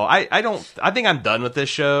know. I think I'm done with this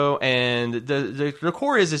show, and the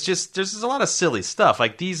core is it's just there's a lot of silly stuff.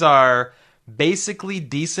 Like these are basically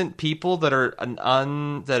decent people that are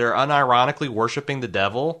unironically worshiping the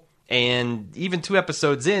devil, and even 2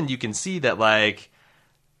 episodes in, you can see that like,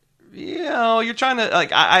 you know, you're trying to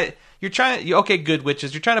like okay, good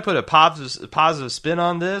witches, you're trying to put a positive spin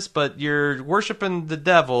on this, but you're worshiping the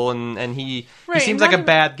devil, and he seems like a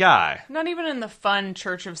bad guy. Not even in the fun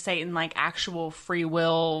Church of Satan, like actual free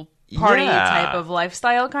will party type of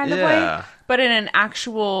lifestyle kind of way, but in an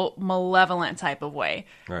actual malevolent type of way.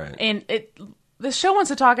 Right. And the show wants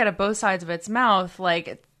to talk out of both sides of its mouth,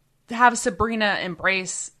 like have Sabrina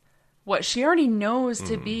embrace what she already knows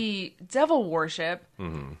to be devil worship,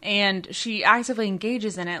 and she actively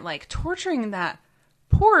engages in it, like torturing that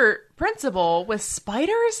poor principal with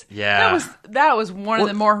spiders. Yeah, that was one of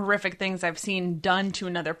the more horrific things I've seen done to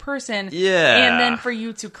another person. Yeah, and then for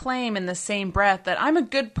you to claim in the same breath that I'm a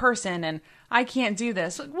good person and I can't do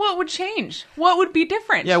this. Like, what would change? What would be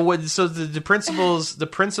different? Yeah. So the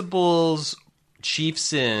principal's chief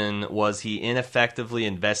sin was he ineffectively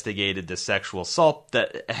investigated the sexual assault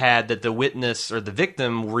that the witness or the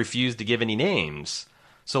victim refused to give any names.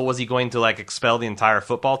 So was he going to like expel the entire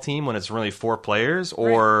football team when it's really 4 players,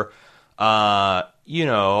 or you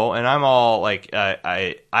know? And I'm all like,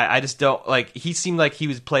 I just don't like. He seemed like he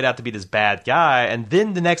was played out to be this bad guy, and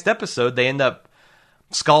then the next episode they end up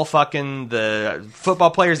skull fucking the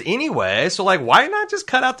football players anyway. So like, why not just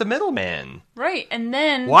cut out the middleman? Right. And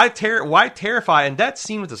then why terrify? And that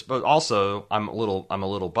scene with the also, I'm a little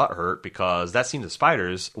butthurt because that scene with the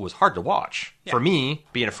spiders was hard to watch for me,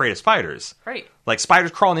 being afraid of spiders. Right. Like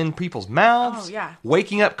spiders crawling in people's mouths. Oh yeah.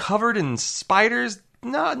 Waking up covered in spiders.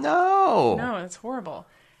 No, it's horrible.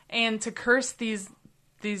 And to curse these,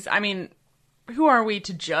 I mean, who are we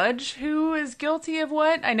to judge who is guilty of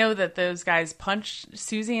what? I know that those guys punched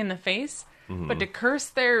Susie in the face, but to curse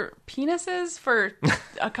their penises for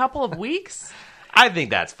a couple of weeks? I think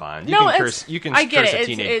that's fine. You can curse a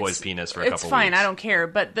teenage boy's penis for a couple of weeks. It's fine. I don't care.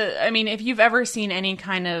 But if you've ever seen any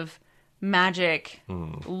kind of magic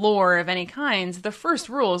lore of any kind, the first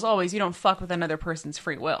rule is always you don't fuck with another person's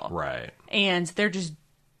free will. Right. And they're just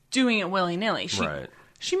doing it willy-nilly.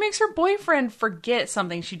 She makes her boyfriend forget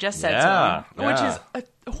something she just said to him, which is a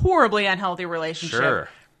horribly unhealthy relationship. Sure.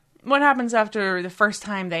 What happens after the first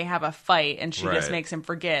time they have a fight and she just makes him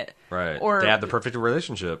forget? Right. Or they have the perfect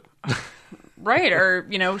relationship. Right. Or,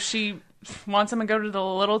 she wants him to go to the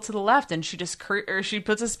little to the left and she just she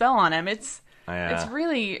puts a spell on him. It's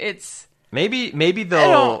really maybe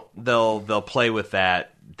they'll play with that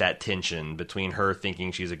tension between her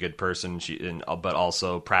thinking she's a good person, but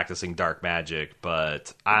also practicing dark magic.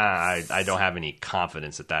 But I don't have any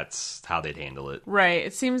confidence that that's how they'd handle it. Right.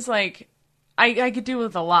 It seems like I could do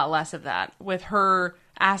with a lot less of that. With her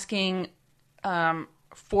asking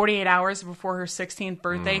 48 hours before her 16th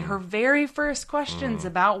birthday, her very first questions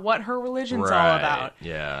about what her religion's all about.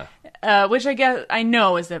 Yeah. Which I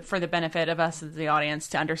know is that for the benefit of us as the audience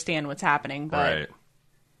to understand what's happening, but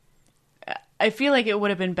I feel like it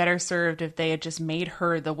would have been better served if they had just made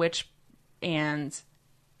her the witch and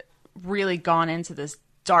really gone into this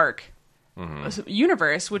dark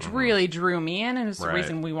universe, which really drew me in and is the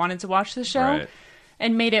reason we wanted to watch the show,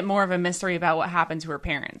 and made it more of a mystery about what happened to her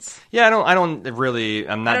parents. Yeah,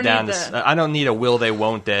 I'm not down to... I don't need a will they,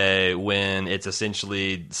 won't they when it's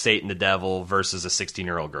essentially Satan the devil versus a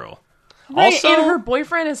 16-year-old girl. Right, Also, and her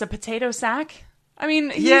boyfriend is a potato sack. I mean,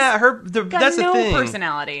 that's the thing.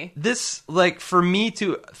 Personality. This, for me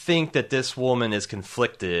to think that this woman is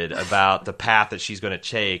conflicted about the path that she's going to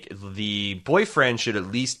take, the boyfriend should at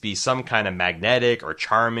least be some kind of magnetic or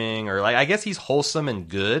charming, or I guess he's wholesome and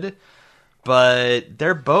good, but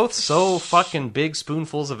they're both so fucking big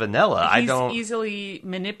spoonfuls of vanilla. He's easily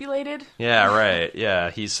manipulated. Yeah, right.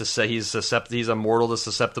 Yeah, he's immortal to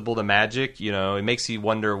susceptible to magic. It makes you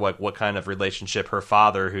wonder what kind of relationship her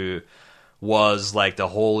father, who was the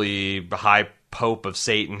holy high pope of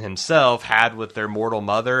Satan himself, had with their mortal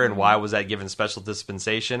mother, and why was that given special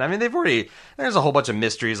dispensation? I mean, there's a whole bunch of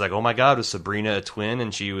mysteries, oh my god, was Sabrina a twin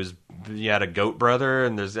and you had a goat brother,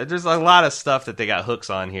 and there's a lot of stuff that they got hooks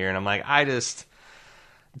on here, and I'm like,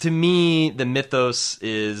 to me, the mythos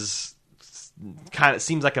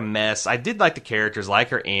seems like a mess. I did like the characters, like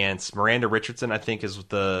her aunts. Miranda Richardson, I think, is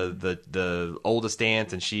the oldest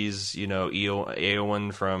aunt, and she's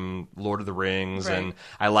Eowyn from Lord of the Rings, and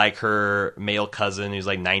I like her male cousin who's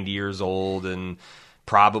 90 years old and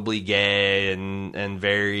probably gay and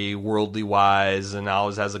very worldly wise and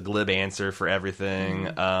always has a glib answer for everything.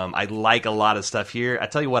 I like a lot of stuff here. I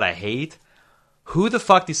tell you what I hate. Who the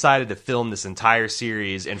fuck decided to film this entire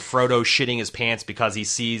series and Frodo shitting his pants because he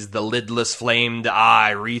sees the lidless flamed eye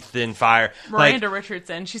wreathed in fire? Miranda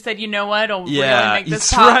Richardson. She said, "You know what? It'll really make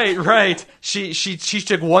this pop." Right. She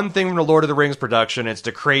took one thing from the Lord of the Rings production. It's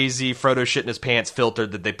the crazy Frodo shitting his pants filter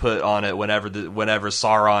that they put on it whenever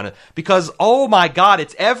Sauron. Because oh my god,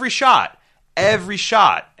 it's every shot.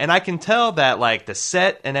 And I can tell that the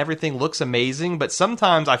set and everything looks amazing, but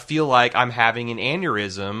sometimes I feel like I'm having an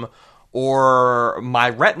aneurysm, or my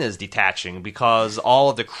retina's detaching because all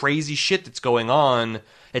of the crazy shit that's going on.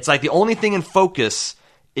 It's the only thing in focus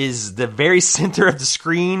is the very center of the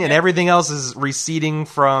screen, and everything else is receding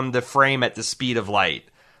from the frame at the speed of light.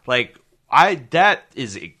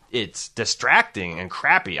 It's distracting and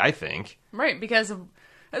crappy, I think. Right, because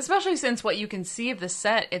especially since what you can see of the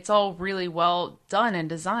set, it's all really well done and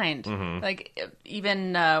designed.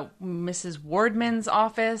 Even Mrs. Wardman's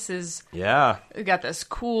office is got this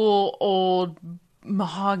cool old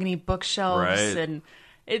mahogany bookshelves, and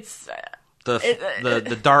it's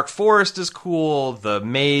the dark forest is cool. The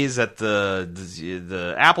maze at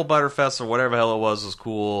the Apple Butter Fest or whatever the hell it was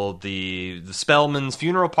cool. The Spellman's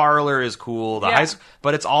funeral parlor is cool.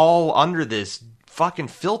 But it's all under this fucking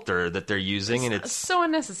filter that they're using, and it's so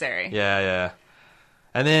unnecessary. Yeah.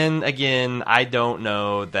 And then again, I don't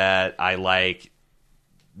know that I like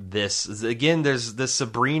this. Again, there's this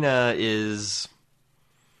Sabrina is,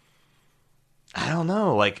 I don't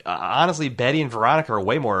know. Honestly, Betty and Veronica are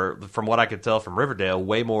way more, from what I could tell from Riverdale,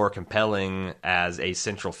 way more compelling as a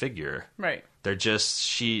central figure. Right. They're just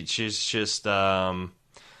she's just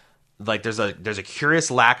there's a curious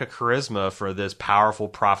lack of charisma for this powerful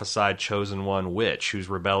prophesied chosen one witch who's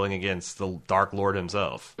rebelling against the Dark Lord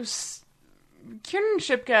himself. Kiernan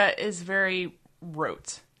Shipka is very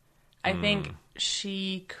rote. I think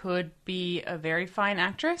she could be a very fine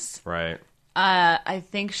actress. Right. I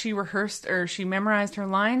think she rehearsed or she memorized her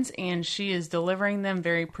lines, and she is delivering them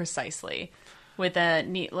very precisely with a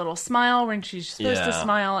neat little smile when she's supposed to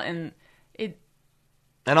smile, and it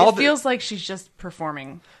feels like she's just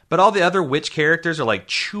performing. But all the other witch characters are like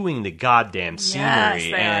chewing the goddamn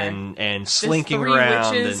scenery and slinking around. There's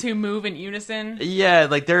 3 witches who move in unison. Yeah,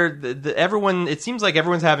 like everyone. It seems like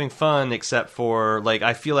everyone's having fun except for like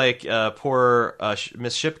I feel like poor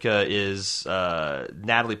Miss Shipka is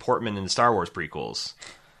Natalie Portman in the Star Wars prequels.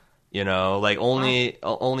 You know, like only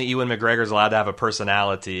Ewan McGregor's allowed to have a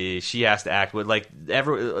personality. She has to act with like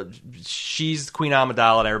she's Queen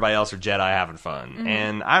Amidala and everybody else are Jedi having fun.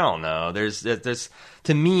 And I don't know. There's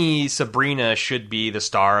to me, Sabrina should be the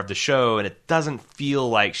star of the show, and it doesn't feel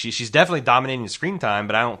like she's definitely dominating the screen time,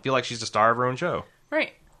 but I don't feel like she's the star of her own show.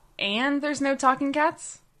 Right. And there's no talking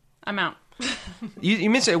cats. I'm out. You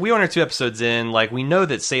mentioned we 1 or 2 episodes in, like we know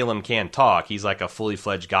that Salem can talk. He's like a fully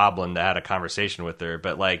fledged goblin that had a conversation with her,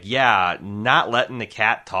 but like, yeah, not letting the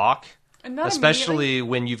cat talk, especially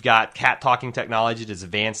when you've got cat talking technology that's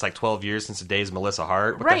advanced like 12 years since the days of Melissa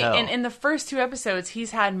Hart. What the hell? And in the first 2 episodes, he's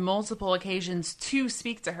had multiple occasions to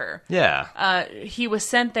speak to her. Yeah, he was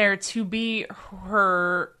sent there to be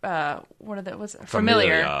her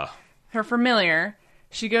familiar. Her familiar.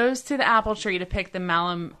 She goes to the apple tree to pick the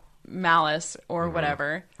malice or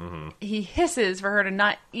whatever. He hisses for her to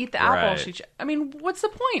not eat the apple. I mean, what's the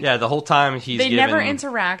point? Yeah, the whole time they never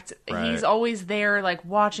interact. He's always there, like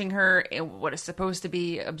watching her in what is supposed to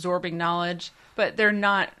be absorbing knowledge, but they're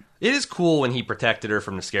not. It is cool when he protected her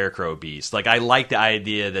from the Scarecrow Beast. Like, I like the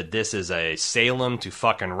idea that this is a Salem to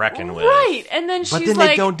fucking reckon with. Right, and then she's like... But then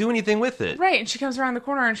they don't do anything with it. Right, and she comes around the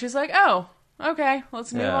corner and she's like, oh, okay,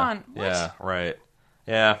 let's move on. What? Yeah, right.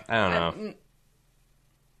 Yeah, I don't know.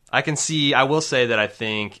 I will say that I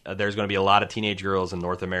think there's going to be a lot of teenage girls in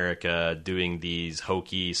North America doing these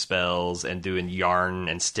hokey spells and doing yarn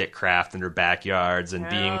and stick craft in their backyards and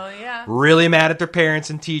being really mad at their parents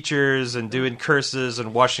and teachers and doing curses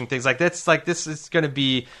and washing things like that's like this is going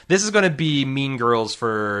to be Mean Girls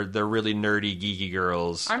for the really nerdy geeky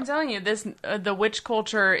girls. I'm telling you, this the witch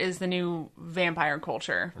culture is the new vampire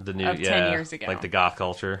culture of 10 years ago. Like the goth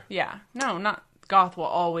culture. Yeah. No, not goth will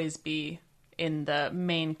always be in the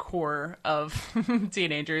main core of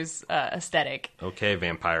teenagers' aesthetic. Okay,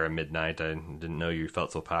 Vampire at Midnight. I didn't know you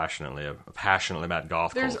felt so passionately about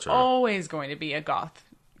goth culture. There's always going to be a goth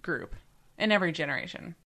group in every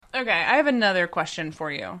generation. Okay, I have another question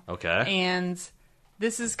for you. Okay. And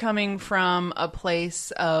this is coming from a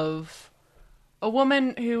place of a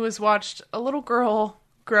woman who has watched a little girl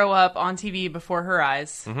grow up on TV before her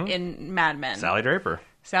eyes in Mad Men. Sally Draper.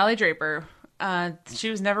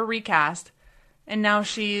 She was never recast. And now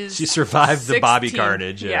she survived 16. The Bobby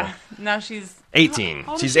Carnage. Yeah. Now she's 18.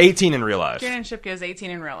 She's 18 in real life. Kiernan Shipka is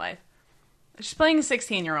 18 in real life. She's playing a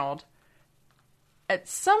 16-year-old. At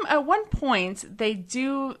one point, they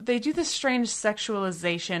do this strange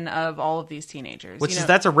sexualization of all of these teenagers.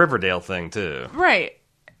 That's a Riverdale thing too, right?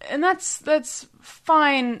 And that's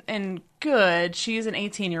fine and good. She's an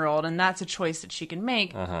 18-year-old, and that's a choice that she can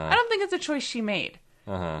make. I don't think it's a choice she made.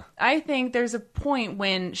 I think there's a point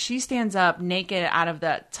when she stands up naked out of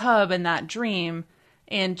that tub in that dream,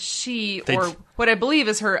 and what I believe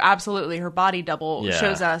is her body double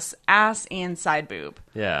shows us ass and side boob.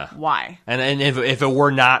 Yeah. Why? And if it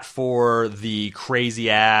were not for the crazy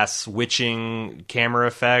ass witching camera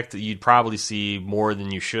effect, you'd probably see more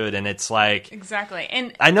than you should. And it's like exactly.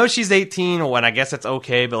 And I know she's 18, and I guess that's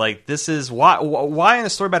okay. But like, this is why in a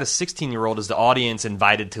story about a 16-year-old is the audience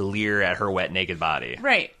invited to leer at her wet naked body?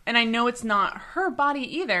 Right. And I know it's not her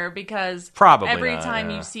body either, because probably every time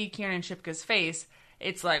you see Kiernan Shipka's face,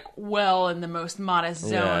 it's like well in the most modest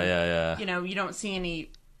zone. Yeah. You don't see any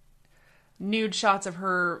nude shots of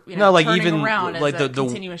her, like turning even around like as a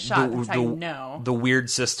continuous shot. That's how you know. The weird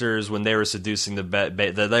sisters, when they were seducing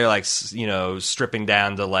they're like stripping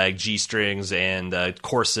down to like G-strings and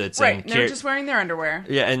corsets, right? And they're just wearing their underwear.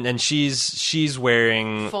 Yeah, and she's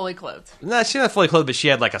wearing fully clothed. No, she's not fully clothed, but she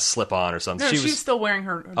had like a slip on or something. No, she was still wearing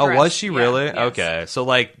her dress. Oh, was she really? Yes. Okay, so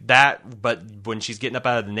like that, but when she's getting up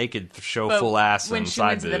out of the naked, full ass and side boob. When she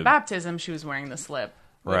went to the baptism, she was wearing the slip.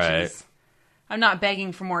 Right. I'm not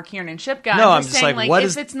begging for more Kiernan Shipka. No, I'm just saying, what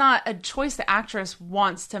if it's not a choice the actress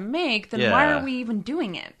wants to make, then why are we even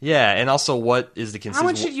doing it? Yeah, and also, what is the consistency? How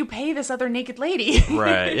much should you pay this other naked lady?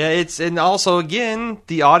 Right. Yeah, and also, again,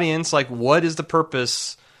 the audience, like, what is the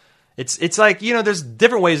purpose? It's like, you know, there's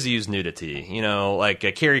different ways to use nudity. You know, like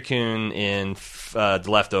Carrie Coon in The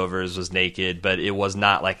Leftovers was naked, but it was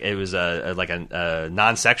not like it was a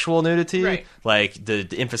non-sexual nudity, right. like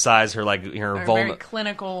to emphasize her like her very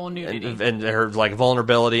clinical nudity and her like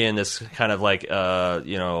vulnerability in this kind of like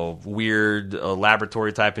you know, weird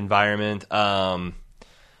laboratory type environment.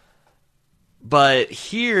 But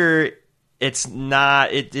here, it's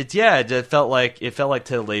not. It felt like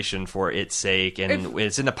titillation for its sake, and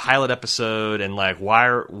it's in a pilot episode, and like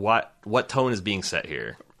what tone is being set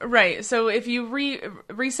here? Right. So if you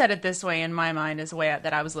reset it this way, in my mind, is the way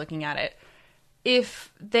that I was looking at it.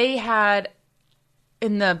 If they had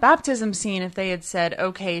in the baptism scene, if they had said,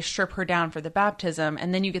 "Okay, strip her down for the baptism,"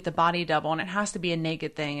 and then you get the body double, and it has to be a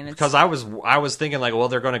naked thing, and it's because I was thinking like, well,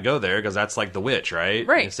 they're going to go there because that's like the witch, right?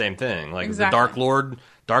 Right. The same thing. Like exactly. The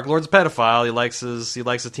Dark Lord's a pedophile. He likes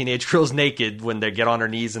the teenage girls naked when they get on their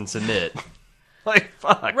knees and submit. Like,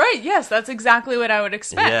 fuck. Right, yes, that's exactly what I would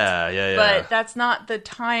expect. Yeah. But that's not the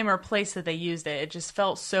time or place that they used it. It just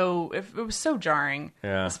felt so... It was so jarring.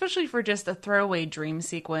 Yeah. Especially for just a throwaway dream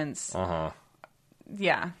sequence. Uh-huh.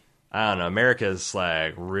 Yeah. I don't know. America's,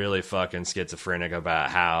 like, really fucking schizophrenic about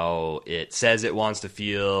how it says it wants to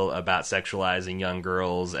feel about sexualizing young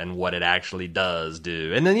girls and what it actually does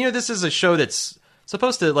do. And then, you know, this is a show that's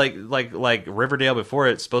supposed to, like Riverdale before,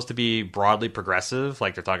 it's supposed to be broadly progressive.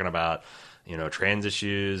 Like, they're talking about... you know, trans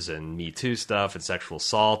issues and Me Too stuff and sexual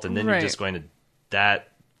assault, and then right. you're just going to that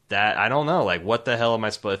I don't know, like, what the hell am I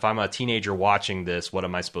supposed? If I'm a teenager watching this, what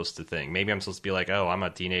am I supposed to think? Maybe I'm supposed to be like, oh, I'm a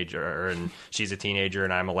teenager and she's a teenager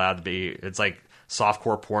and I'm allowed to be. It's like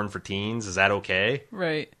softcore porn for teens. Is that okay?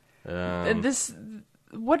 Right.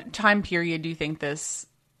 What time period do you think this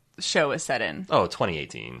show is set in? Oh,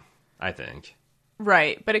 2018, I think.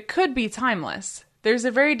 Right, but it could be timeless. There's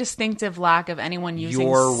a very distinctive lack of anyone using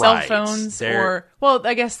You're cell right. phones or... Well,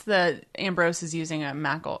 I guess the Ambrose is using a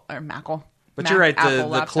Mackle. But you're right, the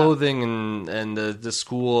Apple clothing and the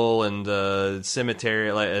school and the cemetery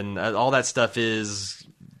and all that stuff is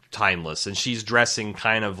timeless. And she's dressing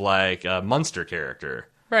kind of like a Munster character.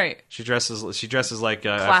 Right. She dresses like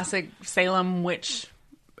a... classic Salem witch.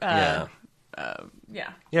 Yeah,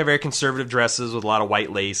 very conservative dresses with a lot of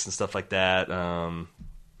white lace and stuff like that.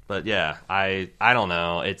 But yeah, I don't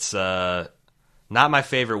know. It's not my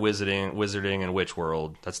favorite wizarding and witch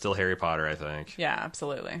world. That's still Harry Potter, I think. Yeah,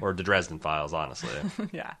 absolutely. Or the Dresden Files, honestly.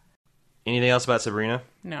 Yeah. Anything else about Sabrina?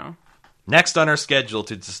 No. Next on our schedule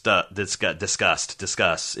to discuss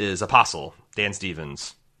is Apostle, Dan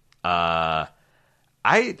Stevens. I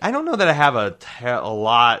don't know that I have a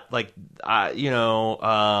lot, like,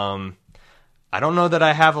 I don't know that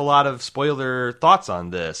I have a lot of spoiler thoughts on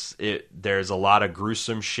this. There's a lot of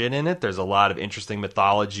gruesome shit in it. There's a lot of interesting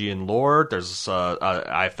mythology and lore. There's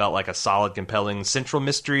I felt like a solid, compelling central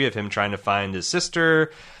mystery of him trying to find his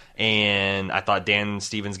sister, and I thought Dan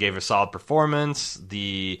Stevens gave a solid performance.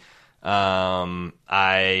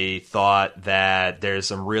 I thought that there's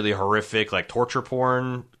some really horrific, like, torture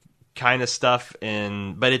porn kind of stuff,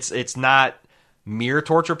 but it's not mere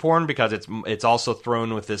torture porn because it's also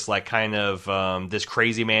thrown with this, like, kind of this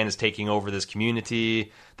crazy man is taking over this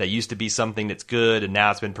community that used to be something that's good and now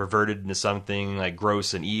it's been perverted into something like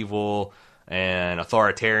gross and evil and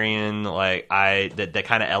authoritarian. Like, that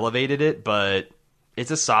kind of elevated it, but it's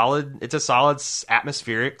a solid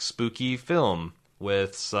atmospheric, spooky film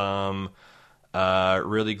with some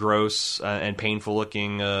really gross and painful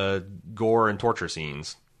looking gore and torture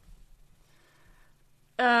scenes.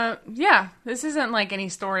 Yeah, this isn't like any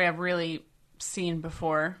story I've really seen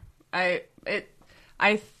before. I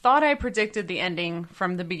thought I predicted the ending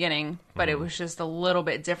from the beginning, but it was just a little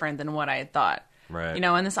bit different than what I had thought. Right. You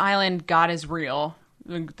know, on this island, God is real.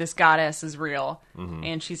 This goddess is real,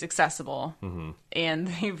 and she's accessible. And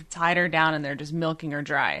they've tied her down, and they're just milking her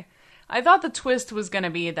dry. I thought the twist was going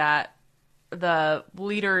to be that the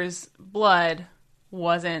leader's blood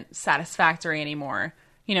wasn't satisfactory anymore.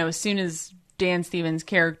 You know, as soon as Dan Stevens'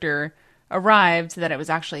 character arrived, that it was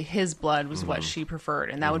actually his blood was what she preferred,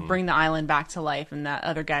 and that would bring the island back to life, and that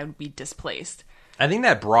other guy would be displaced. I think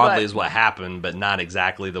that broadly is what happened, but not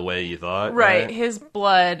exactly the way you thought. Right. His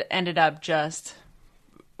blood ended up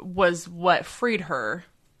was what freed her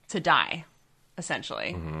to die,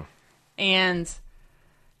 essentially. And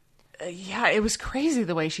yeah, it was crazy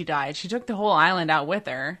the way she died. She took the whole island out with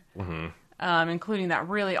her, including that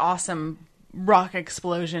really awesome rock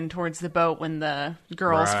explosion towards the boat when the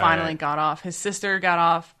girls finally got off. His sister got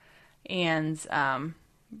off, and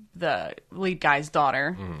the lead guy's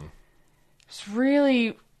daughter. It's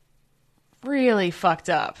really, really fucked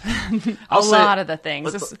up. Lot of the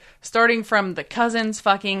things. Starting from the cousins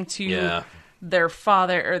fucking to their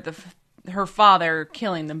father or her father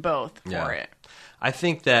killing them both for it. I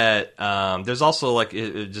think that there's also like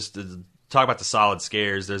just to talk about the solid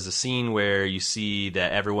scares. There's a scene where you see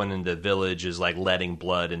that everyone in the village is like letting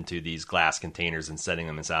blood into these glass containers and setting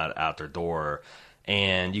them out their door.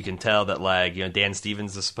 And you can tell that, like, you know, Dan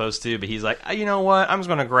Stevens is supposed to, but he's like, you know what? I'm just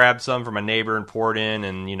going to grab some from my neighbor and pour it in.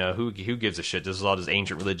 And, you know, who gives a shit? This is all just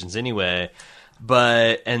ancient religions anyway.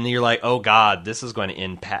 And you're like, oh, God, this is going to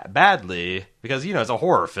end badly because, you know, it's a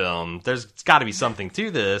horror film. There's got to be something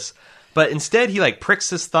to this. But instead, he, like,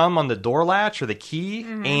 pricks his thumb on the door latch or the key,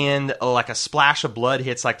 and, like, a splash of blood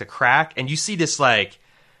hits, like, the crack. And you see this, like,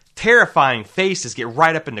 terrifying face just get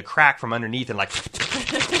right up in the crack from underneath and, like...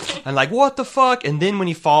 And like, what the fuck? And then when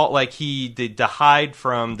he fall, like to hide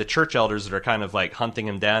from the church elders that are kind of like hunting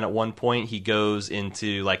him down at one point, he goes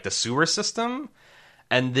into like the sewer system.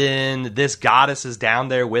 And then this goddess is down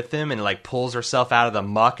there with him and like pulls herself out of the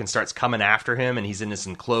muck and starts coming after him. And he's in this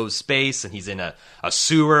enclosed space and he's in a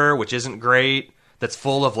sewer, which isn't great. That's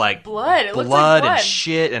full of like blood and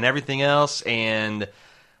shit and everything else. And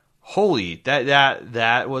holy,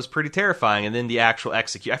 that was pretty terrifying. And then the actual I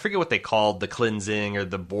forget what they called the cleansing or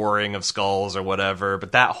the boring of skulls or whatever,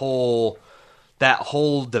 but that whole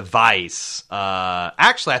device,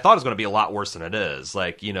 actually I thought it was going to be a lot worse than it is.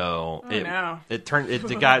 Like, you know,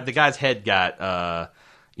 the guy's head got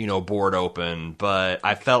you know, bored open, but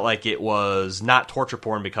I felt like it was not torture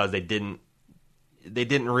porn because they didn't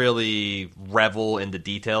really revel in the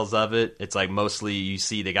details of it. It's like mostly you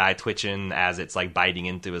see the guy twitching as it's like biting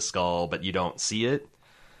into his skull, but you don't see it.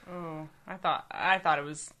 Oh, I thought it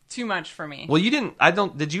was too much for me. Well,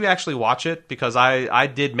 did you actually watch it? Because I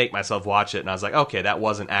did make myself watch it and I was like, okay, that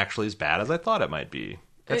wasn't actually as bad as I thought it might be.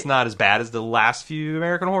 That's not as bad as the last few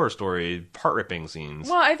American Horror Story heart-ripping scenes.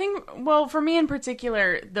 Well, I think, for me in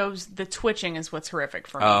particular, the twitching is what's horrific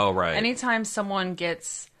for me. Oh, right. Anytime someone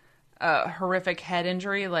gets a horrific head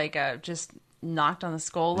injury, like just knocked on the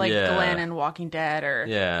skull, like Glenn in Walking Dead,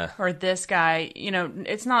 or this guy, you know,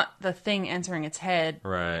 it's not the thing entering its head.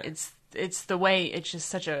 Right. It's the way, it's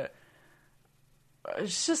just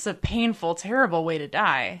a painful, terrible way to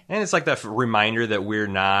die. And it's like that reminder that we're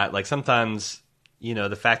not, like sometimes, you know,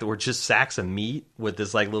 the fact that we're just sacks of meat with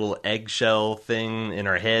this like little eggshell thing in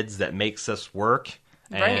our heads that makes us work.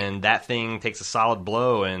 Right. And that thing takes a solid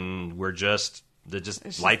blow and we're just... It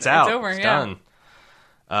just lights out. It's over, it's done.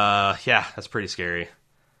 Yeah, that's pretty scary.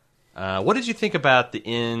 What did you think about the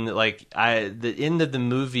end? Like, the end of the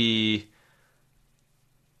movie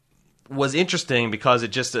was interesting because it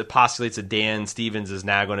just postulates that Dan Stevens is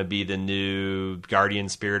now going to be the new guardian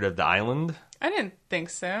spirit of the island. I didn't think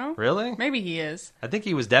so. Really? Maybe he is. I think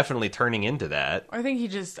he was definitely turning into that. I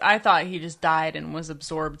thought he just died and was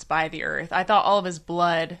absorbed by the earth. I thought all of his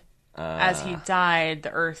blood... as he died,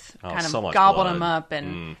 the earth kind of gobbled him up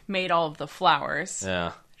and made all of the flowers.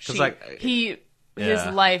 Yeah. His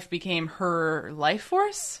life became her life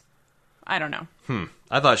force? I don't know.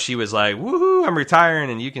 I thought she was like, woohoo, I'm retiring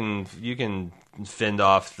and you can fend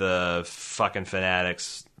off the fucking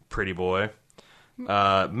fanatics, pretty boy.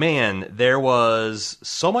 Man, there was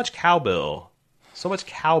so much cowbell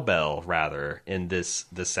rather in this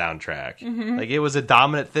soundtrack. Mm-hmm. Like it was a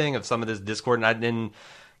dominant thing of some of this Discord, and I didn't...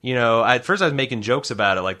 You know, at first I was making jokes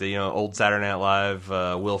about it, like the old Saturday Night Live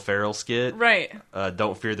Will Ferrell skit, right?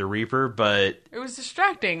 Don't Fear the Reaper, but it was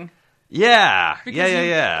distracting. Yeah, because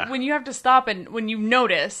yeah. When you have to stop and when you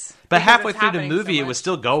notice, but halfway through the movie, it was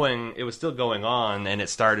still going. It was still going on, and it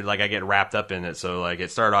started like I get wrapped up in it. So like it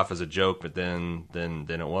started off as a joke, but then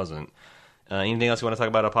it wasn't. Anything else you want to talk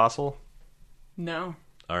about, Apostle? No.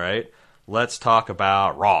 All right, let's talk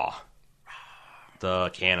about Raw, the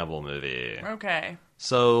cannibal movie. Okay.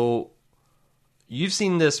 So, you've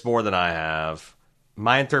seen this more than I have.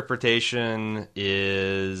 My interpretation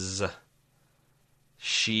is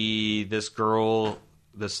this girl,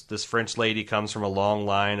 this French lady comes from a long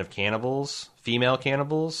line of cannibals, female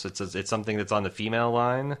cannibals. It's something that's on the female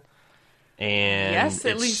line. And yes,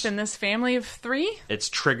 at least in this family of 3. It's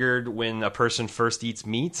triggered when a person first eats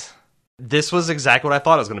meat. This was exactly what I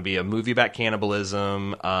thought it was going to be, a movie about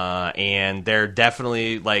cannibalism, and they're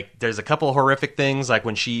definitely, like, there's a couple of horrific things, like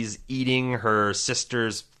when she's eating her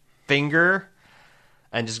sister's finger,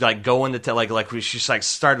 and just, like, going to, like she's, like,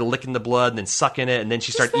 started licking the blood and then sucking it, and then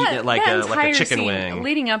she started eating it like a chicken wing.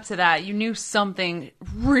 Leading up to that, you knew something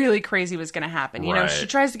really crazy was going to happen. You know, she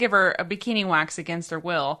tries to give her a bikini wax against her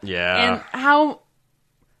will. Yeah. And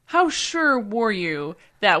how sure were you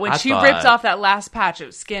that when she ripped off that last patch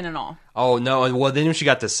of skin and all? Oh no! Well, then when she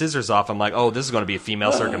got the scissors off, I'm like, oh, this is going to be a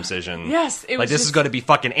female circumcision. Yes, it was like this is going to be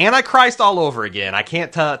fucking Antichrist all over again. I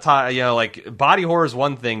can't like body horror is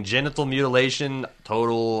one thing, genital mutilation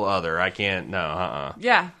total other. I can't. No,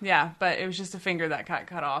 Yeah, but it was just a finger that got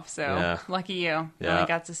cut off. So Yeah. lucky you. Yeah. Only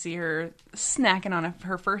got to see her snacking on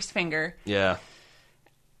her first finger. Yeah.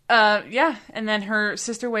 Yeah, and then her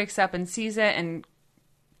sister wakes up and sees it and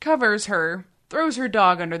covers her, throws her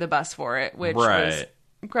dog under the bus for it, which was Right.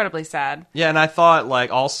 incredibly sad. Yeah, and I thought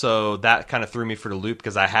like also that kind of threw me for the loop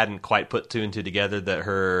because I hadn't quite put two and two together that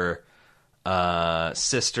her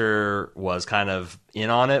sister was kind of in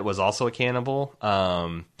on it, was also a cannibal.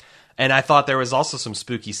 And I thought there was also some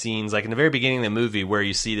spooky scenes, like in the very beginning of the movie, where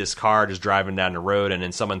you see this car just driving down the road, and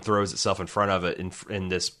then someone throws itself in front of it in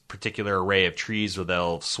this particular array of trees where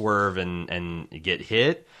they'll swerve and get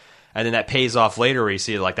hit. And then that pays off later where you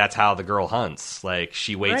see, like, that's how the girl hunts. Like,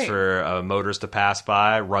 she waits Right. for a motorist to pass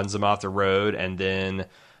by, runs them off the road, and then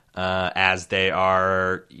as they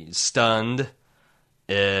are stunned,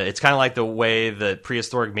 it's kind of like the way that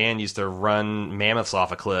prehistoric man used to run mammoths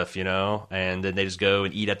off a cliff, you know? And then they just go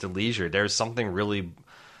and eat at their leisure. There's something really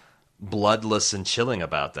bloodless and chilling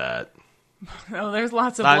about that. Oh, there's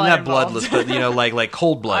lots of blood I'm not involved. bloodless, but like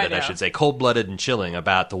cold-blooded, I I know. should say, cold-blooded and chilling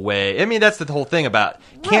about the way. I mean, that's the whole thing about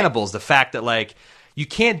cannibals, the fact that like you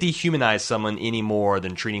can't dehumanize someone any more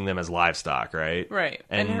than treating them as livestock, right? Right.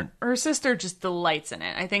 And her sister just delights in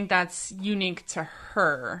it. I think that's unique to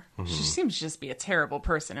her. Mm-hmm. She seems to just be a terrible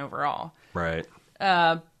person overall. Right.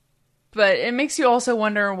 But it makes you also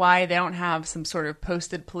wonder why they don't have some sort of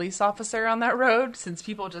posted police officer on that road, since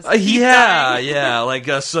people just keep dying. Yeah. Like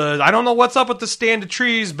I don't know what's up with the stand of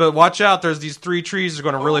trees, but watch out. There's these 3 trees that are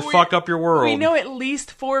going to really fuck up your world. We know at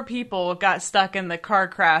least 4 people got stuck in the car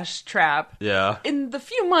crash trap. Yeah. In the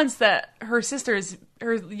few months that her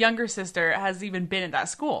younger sister has even been at that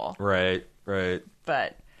school. Right.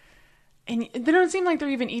 But and they don't seem like they're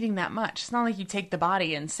even eating that much. It's not like you take the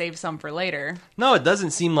body and save some for later. No, it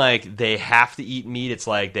doesn't seem like they have to eat meat. It's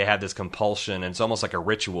like they have this compulsion, and it's almost like a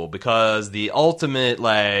ritual, because the ultimate,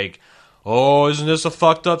 like, oh, isn't this a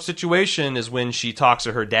fucked up situation, is when she talks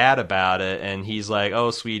to her dad about it, and he's like,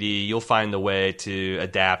 oh, sweetie, you'll find the way to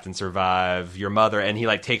adapt and survive your mother. And he,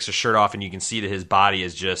 like, takes his shirt off, and you can see that his body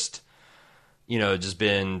is just, you know, just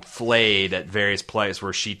been flayed at various places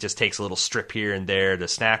where she just takes a little strip here and there to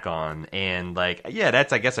snack on. And, like, yeah,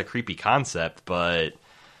 that's, I guess, a creepy concept, but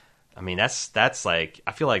I mean, that's like,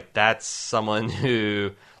 I feel like that's someone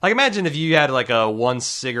who, like, imagine if you had like a 1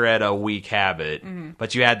 cigarette a week habit,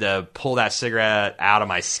 but you had to pull that cigarette out of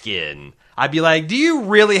my skin. I'd be like, do you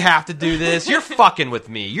really have to do this? You're fucking with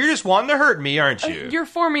me. You're just wanting to hurt me, aren't you? You're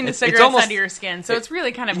forming the It's cigarettes almost- under your skin, so it's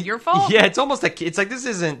really kind of your fault. Yeah, it's almost like, it's like this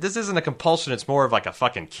isn't a compulsion. It's more of like a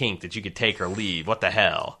fucking kink that you could take or leave. What the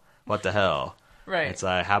hell? Right. It's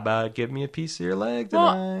like, how about give me a piece of your leg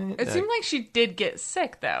Well, tonight? it seemed like she did get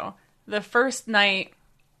sick, though. The first night,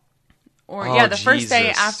 Oh, the first day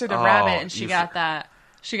Jesus. after the Oh, rabbit, and she you got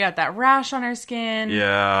that rash on her skin.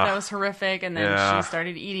 Yeah. That was horrific. And then Yeah. she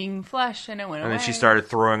started eating flesh, and it went And away. then she started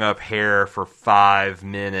throwing up hair for 5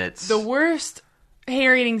 minutes. The worst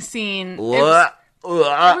hair eating scene. Ugh. It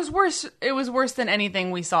was worse. It was worse than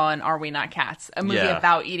anything we saw in Are We Not Cats? A movie Yeah.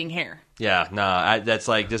 about eating hair. Yeah, no, that's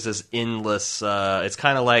like this is endless. It's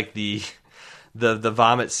kind of like the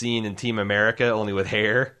vomit scene in Team America, only with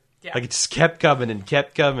hair. Yeah. Like it just kept coming,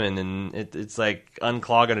 and it's like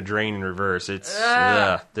unclogging a drain in reverse. It's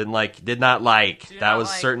did not like. That not was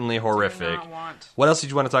like. certainly horrific. Do not want. What else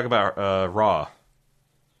did you want to talk about? Raw.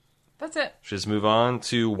 That's it. Should just move on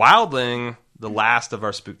to Wildling, the last of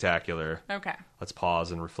our spooktacular. Okay. Let's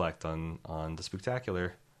pause and reflect on the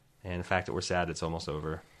spooktacular and the fact that we're sad it's almost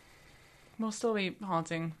over. We'll still be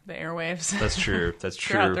haunting the airwaves. That's true. That's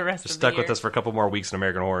true. Throughout the rest Just of the stuck with year. us for a couple more weeks in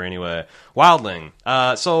American Horror anyway. Wildling.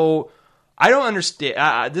 So I don't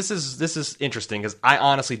understand. This is interesting because I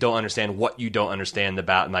honestly don't understand what you don't understand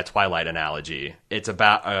about my Twilight analogy. It's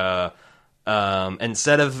about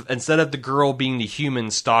instead of the girl being the human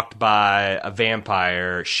stalked by a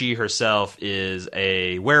vampire, she herself is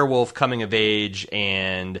a werewolf coming of age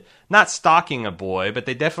and not stalking a boy, but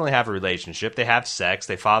they definitely have a relationship. They have sex.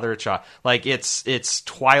 They father a child. Like it's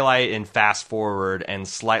Twilight and fast forward and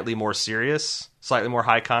slightly more serious, slightly more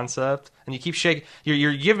high concept. And you keep shaking.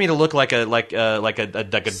 You're giving me to look like a dog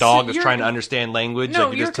that's you're- trying to understand language. No,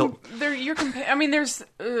 like you I mean, there's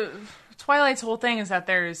Twilight's whole thing is that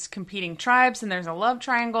there's competing tribes and there's a love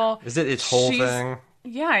triangle. Is it its whole She's- thing?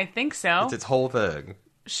 Yeah, I think so. It's its whole thing.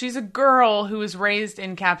 She's a girl who was raised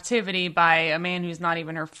in captivity by a man who's not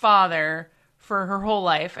even her father for her whole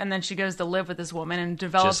life, and then she goes to live with this woman and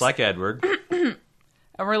develops Just like Edward.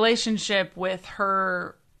 a relationship with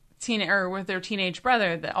her with their teenage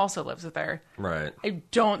brother that also lives with her. Right. I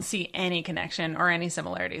don't see any connection or any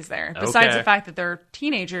similarities there. Besides the fact that they're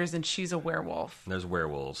teenagers and she's a werewolf. There's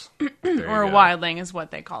werewolves. Or a wildling is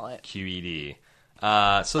what they call it. QED.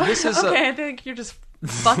 So this is okay, I think you're just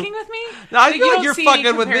fucking with me. No, I feel like you're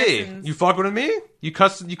fucking with me. You fucking with me? You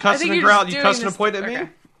cussing and growl. You cussing a point at me?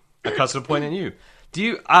 I cussing a point at you. Do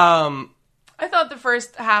you? I thought the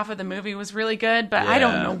first half of the movie was really good, but I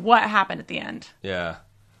don't know what happened at the end. Yeah.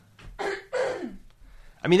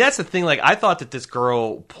 I mean, that's the thing. Like, I thought that this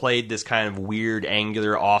girl played this kind of weird,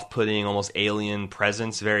 angular, off-putting, almost alien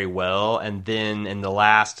presence very well. And then in the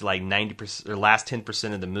last, like, 90% or last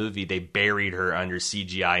 10% of the movie, they buried her under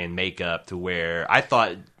CGI and makeup to where I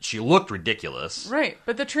thought she looked ridiculous. Right.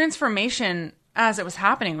 But the transformation as it was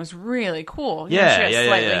happening was really cool. She got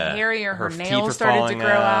slightly hairier. Her nails started to grow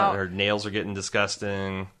out. Her nails are getting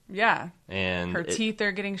disgusting. Yeah. And her teeth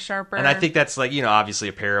are getting sharper. And I think that's like, obviously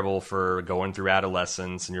a parable for going through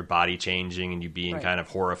adolescence and your body changing and you being kind of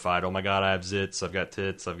horrified. Oh my God, I have zits. I've got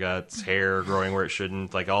tits. I've got hair growing where it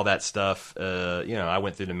shouldn't. Like all that stuff. I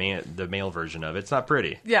went through the male version of it. It's not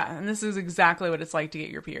pretty. Yeah. And this is exactly what it's like to get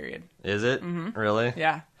your period. Is it? Mm-hmm. Really?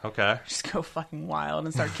 Yeah. Okay. Just go fucking wild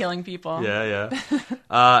and start killing people. Yeah.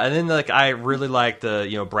 And then like I really liked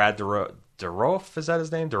the, Brad Dourif, is that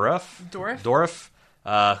his name? Dourif.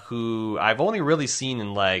 Who I've only really seen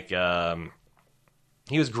in like he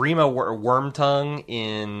was Grima Wormtongue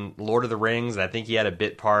in Lord of the Rings, and I think he had a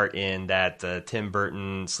bit part in that Tim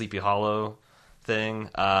Burton Sleepy Hollow thing.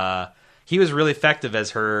 He was really effective as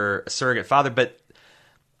her surrogate father, but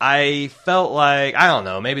I felt like, I don't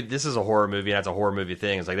know, maybe this is a horror movie and that's a horror movie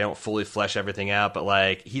thing. It's like they don't fully flesh everything out, but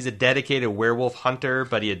like he's a dedicated werewolf hunter,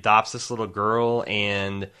 but he adopts this little girl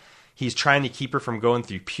and he's trying to keep her from going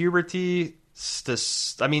through puberty.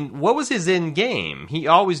 I mean, what was his end game? He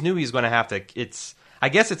always knew he was going to have to. I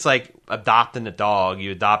guess it's like adopting a dog.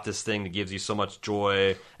 You adopt this thing that gives you so much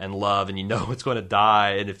joy and love, and you know it's going to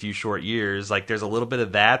die in a few short years. Like, there's a little bit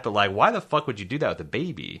of that, but like, why the fuck would you do that with a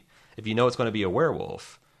baby if you know it's going to be a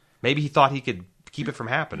werewolf? Maybe he thought he could keep it from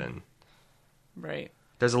happening. Right.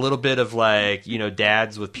 There's a little bit of like,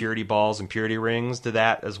 dads with purity balls and purity rings to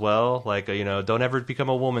that as well. Like, don't ever become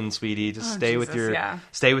a woman, sweetie. Just stay with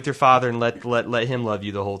your father and let him love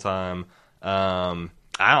you the whole time. I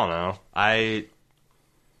don't know.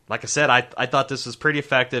 Like I said, I thought this was pretty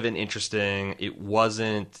effective and interesting. It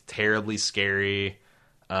wasn't terribly scary,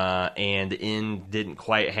 and the end didn't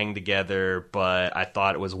quite hang together, but I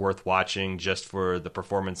thought it was worth watching just for the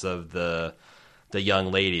performance of the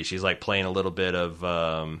young lady. She's like playing a little bit of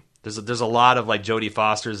there's a lot of like Jodie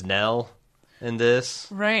Foster's Nell in this,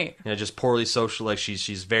 right? Just poorly social. Like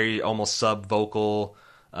she's very almost sub vocal.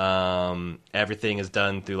 Everything is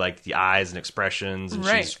done through like the eyes and expressions, and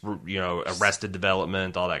she's arrested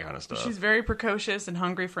development, all that kind of stuff. She's very precocious and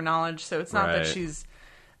hungry for knowledge. So it's not that she's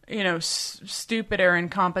stupid or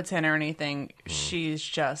incompetent or anything.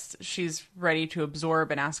 She's ready to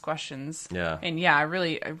absorb and ask questions. Yeah. And yeah, I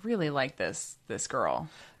really like this girl.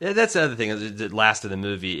 Yeah, that's the other thing. The last of the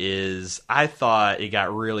movie is I thought it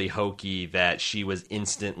got really hokey that she was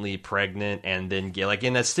instantly pregnant and then like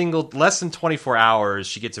in a single less than 24 hours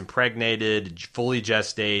she gets impregnated, fully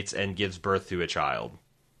gestates, and gives birth to a child.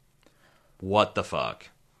 What the fuck?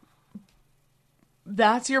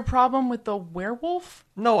 That's your problem with the werewolf?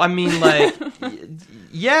 No, I mean, like,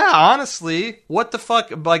 yeah, honestly, what the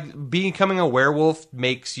fuck? Like, becoming a werewolf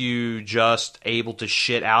makes you just able to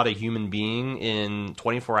shit out a human being in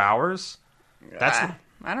 24 hours? That's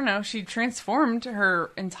I don't know. She transformed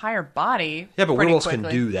her entire body. Yeah, but werewolves quickly.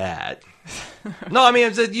 can do that. No, I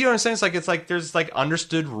mean, you understand? It's like there's like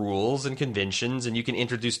understood rules and conventions, and you can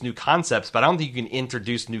introduce new concepts. But I don't think you can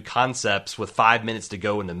introduce new concepts with 5 minutes to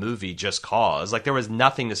go in the movie just cause. Like there was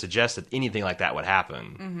nothing to suggest that anything like that would happen.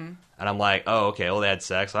 Mm-hmm. And I'm like, oh, okay, well they had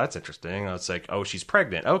sex. Oh, that's interesting. It's like, oh, she's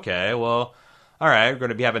pregnant. Okay, well, all right, we're going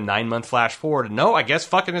to be having 9 month flash forward. No, I guess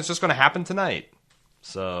fucking it's just going to happen tonight.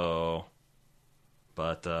 So,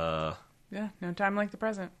 but yeah, no time like the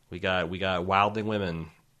present. We got wildling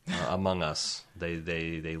women. Among us, they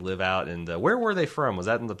live out in the. Where were they from? Was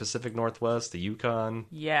that in the Pacific Northwest, the Yukon?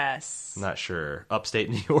 Yes. I'm not sure. Upstate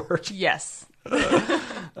New York. Yes.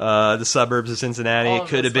 The suburbs of Cincinnati.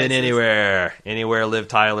 Could have been places. Anywhere Liv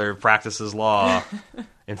Tyler practices law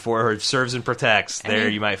and serves and protects. There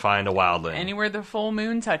you might find a wildling. Anywhere the full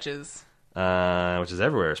moon touches. Which is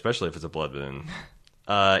everywhere, especially if it's a blood moon.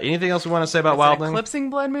 Anything else we want to say about Is wildling? Eclipsing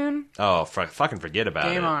blood moon? Oh, fucking forget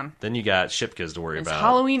about it. Game on. Then you got Shipkas to worry It's about.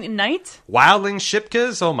 Halloween night? Wildling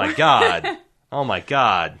Shipkas? Oh my god. Oh my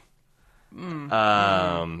god.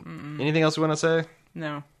 Anything else we want to say?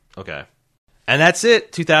 No. Okay. And that's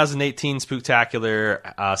it. 2018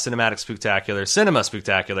 Spooktacular, Cinematic Spooktacular, Cinema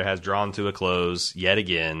Spooktacular has drawn to a close yet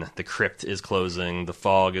again. The crypt is closing. The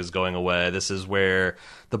fog is going away. This is where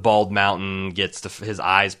the bald mountain gets his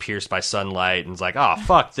eyes pierced by sunlight and is like, oh,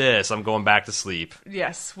 fuck this. I'm going back to sleep.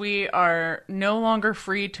 Yes, we are no longer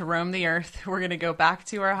free to roam the earth. We're going to go back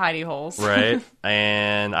to our hidey holes. Right.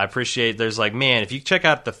 And I appreciate there's like, man, if you check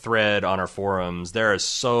out the thread on our forums, there are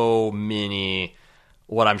so many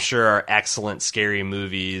what I'm sure are excellent scary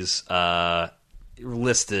movies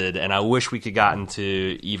listed, and I wish we could gotten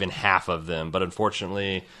to even half of them, but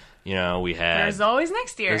unfortunately, you know, we had... There's always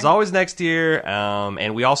next year. There's always next year,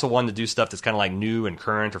 and we also wanted to do stuff that's kind of like new and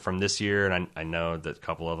current or from this year, and I know that a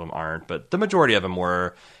couple of them aren't, but the majority of them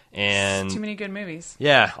were, and... Too many good movies.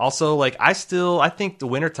 Yeah, also, like, I think the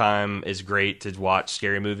wintertime is great to watch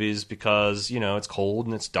scary movies because, you know, it's cold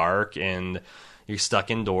and it's dark, and... you're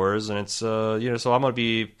stuck indoors, and it's so I'm gonna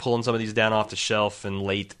be pulling some of these down off the shelf in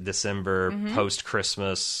late December, post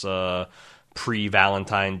Christmas, pre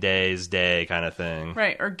Valentine's Day kind of thing.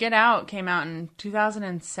 Right, or Get Out came out in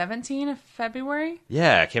 2017, February.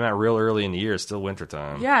 Yeah, it came out real early in the year. It's still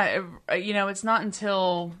wintertime. Yeah, it's not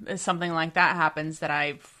until something like that happens that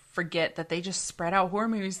I forget that they just spread out horror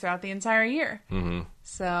movies throughout the entire year. Mm-hmm.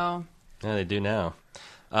 So yeah, they do now.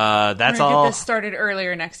 That's we're gonna get this started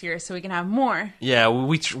earlier next year so we can have more. Yeah,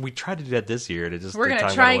 we tried to do that this year. We're going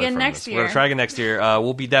to try again next year. We're going to try again next year.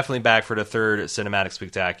 We'll be definitely back for the third Cinematic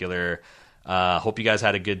Spectacular. Hope you guys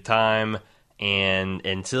had a good time. And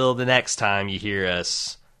until the next time you hear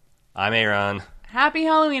us, I'm Aaron. Happy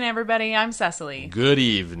Halloween, everybody. I'm Cecily. Good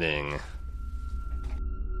evening.